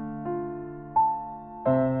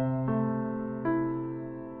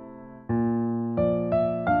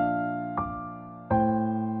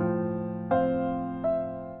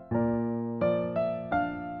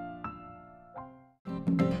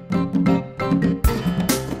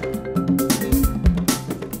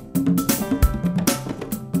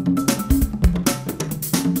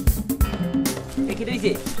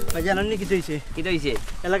জানেন কি হয়েছে কি হয়েছে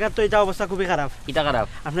এলাকার তো এটা অবস্থা খুবই খারাপ এটা খারাপ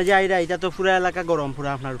আপনি যে আইরা এটা তো পুরা এলাকা গরম পুরা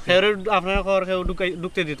আপনার আপনার ঘর কেউ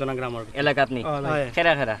ঢুকতে দিত না গ্রামের এলাকাত নেই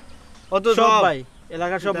খেরা খেরা অত সব ভাই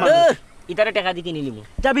এলাকার সব ইটারে টাকা দি কিনে নিমু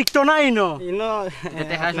যা বিকতো না ইনো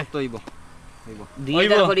টাকা শক্ত হইব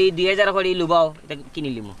 2000 করে লুবাও এটা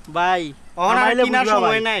কিনে লিমু ভাই অনাইলে কিনার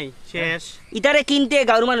সময় নাই শেষ ইটারে কিনতে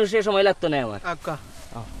গাঁর মানুষের সময় লাগতো না আমার আক্কা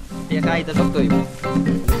টাকা এটা শক্ত হইব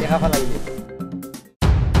টাকা ফালাইলে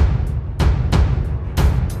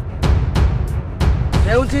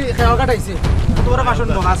এউছি খেয়া কাটাইছে তোরা ভাষণ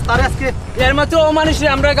দাও আস্তারে আজকে এর মাত্র ও মানুষে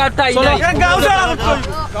আমরা গাড়টা আই চলো গাও চলো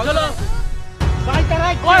চলো ভাই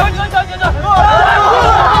তারাই ওই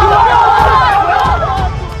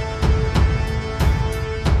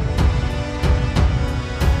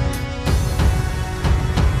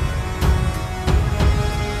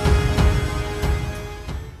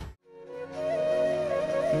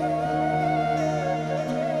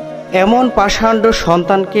এমন পাষাণ্ড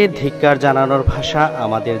সন্তানকে ধিক্কার জানানোর ভাষা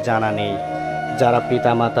আমাদের জানা নেই। যারা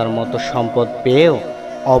পিতামাতার মতো সম্পদ পেয়েও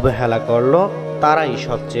অবহেলা করল তারাই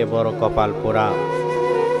সবচেয়ে বড় কপাল পোড়া।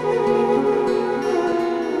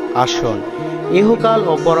 আসুন ইহকাল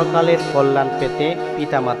ও পরকালের কল্যাণ পেতে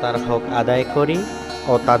পিতামাতার হক আদায় করি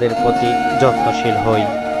ও তাদের প্রতি যত্নশীল হই।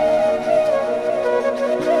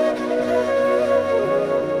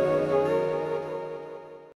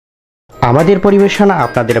 আমাদের পরিবেশনা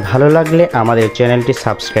আপনাদের ভালো লাগলে আমাদের চ্যানেলটি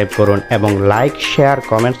সাবস্ক্রাইব করুন এবং লাইক, শেয়ার,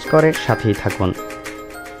 কমেন্টস করে সাথেই থাকুন।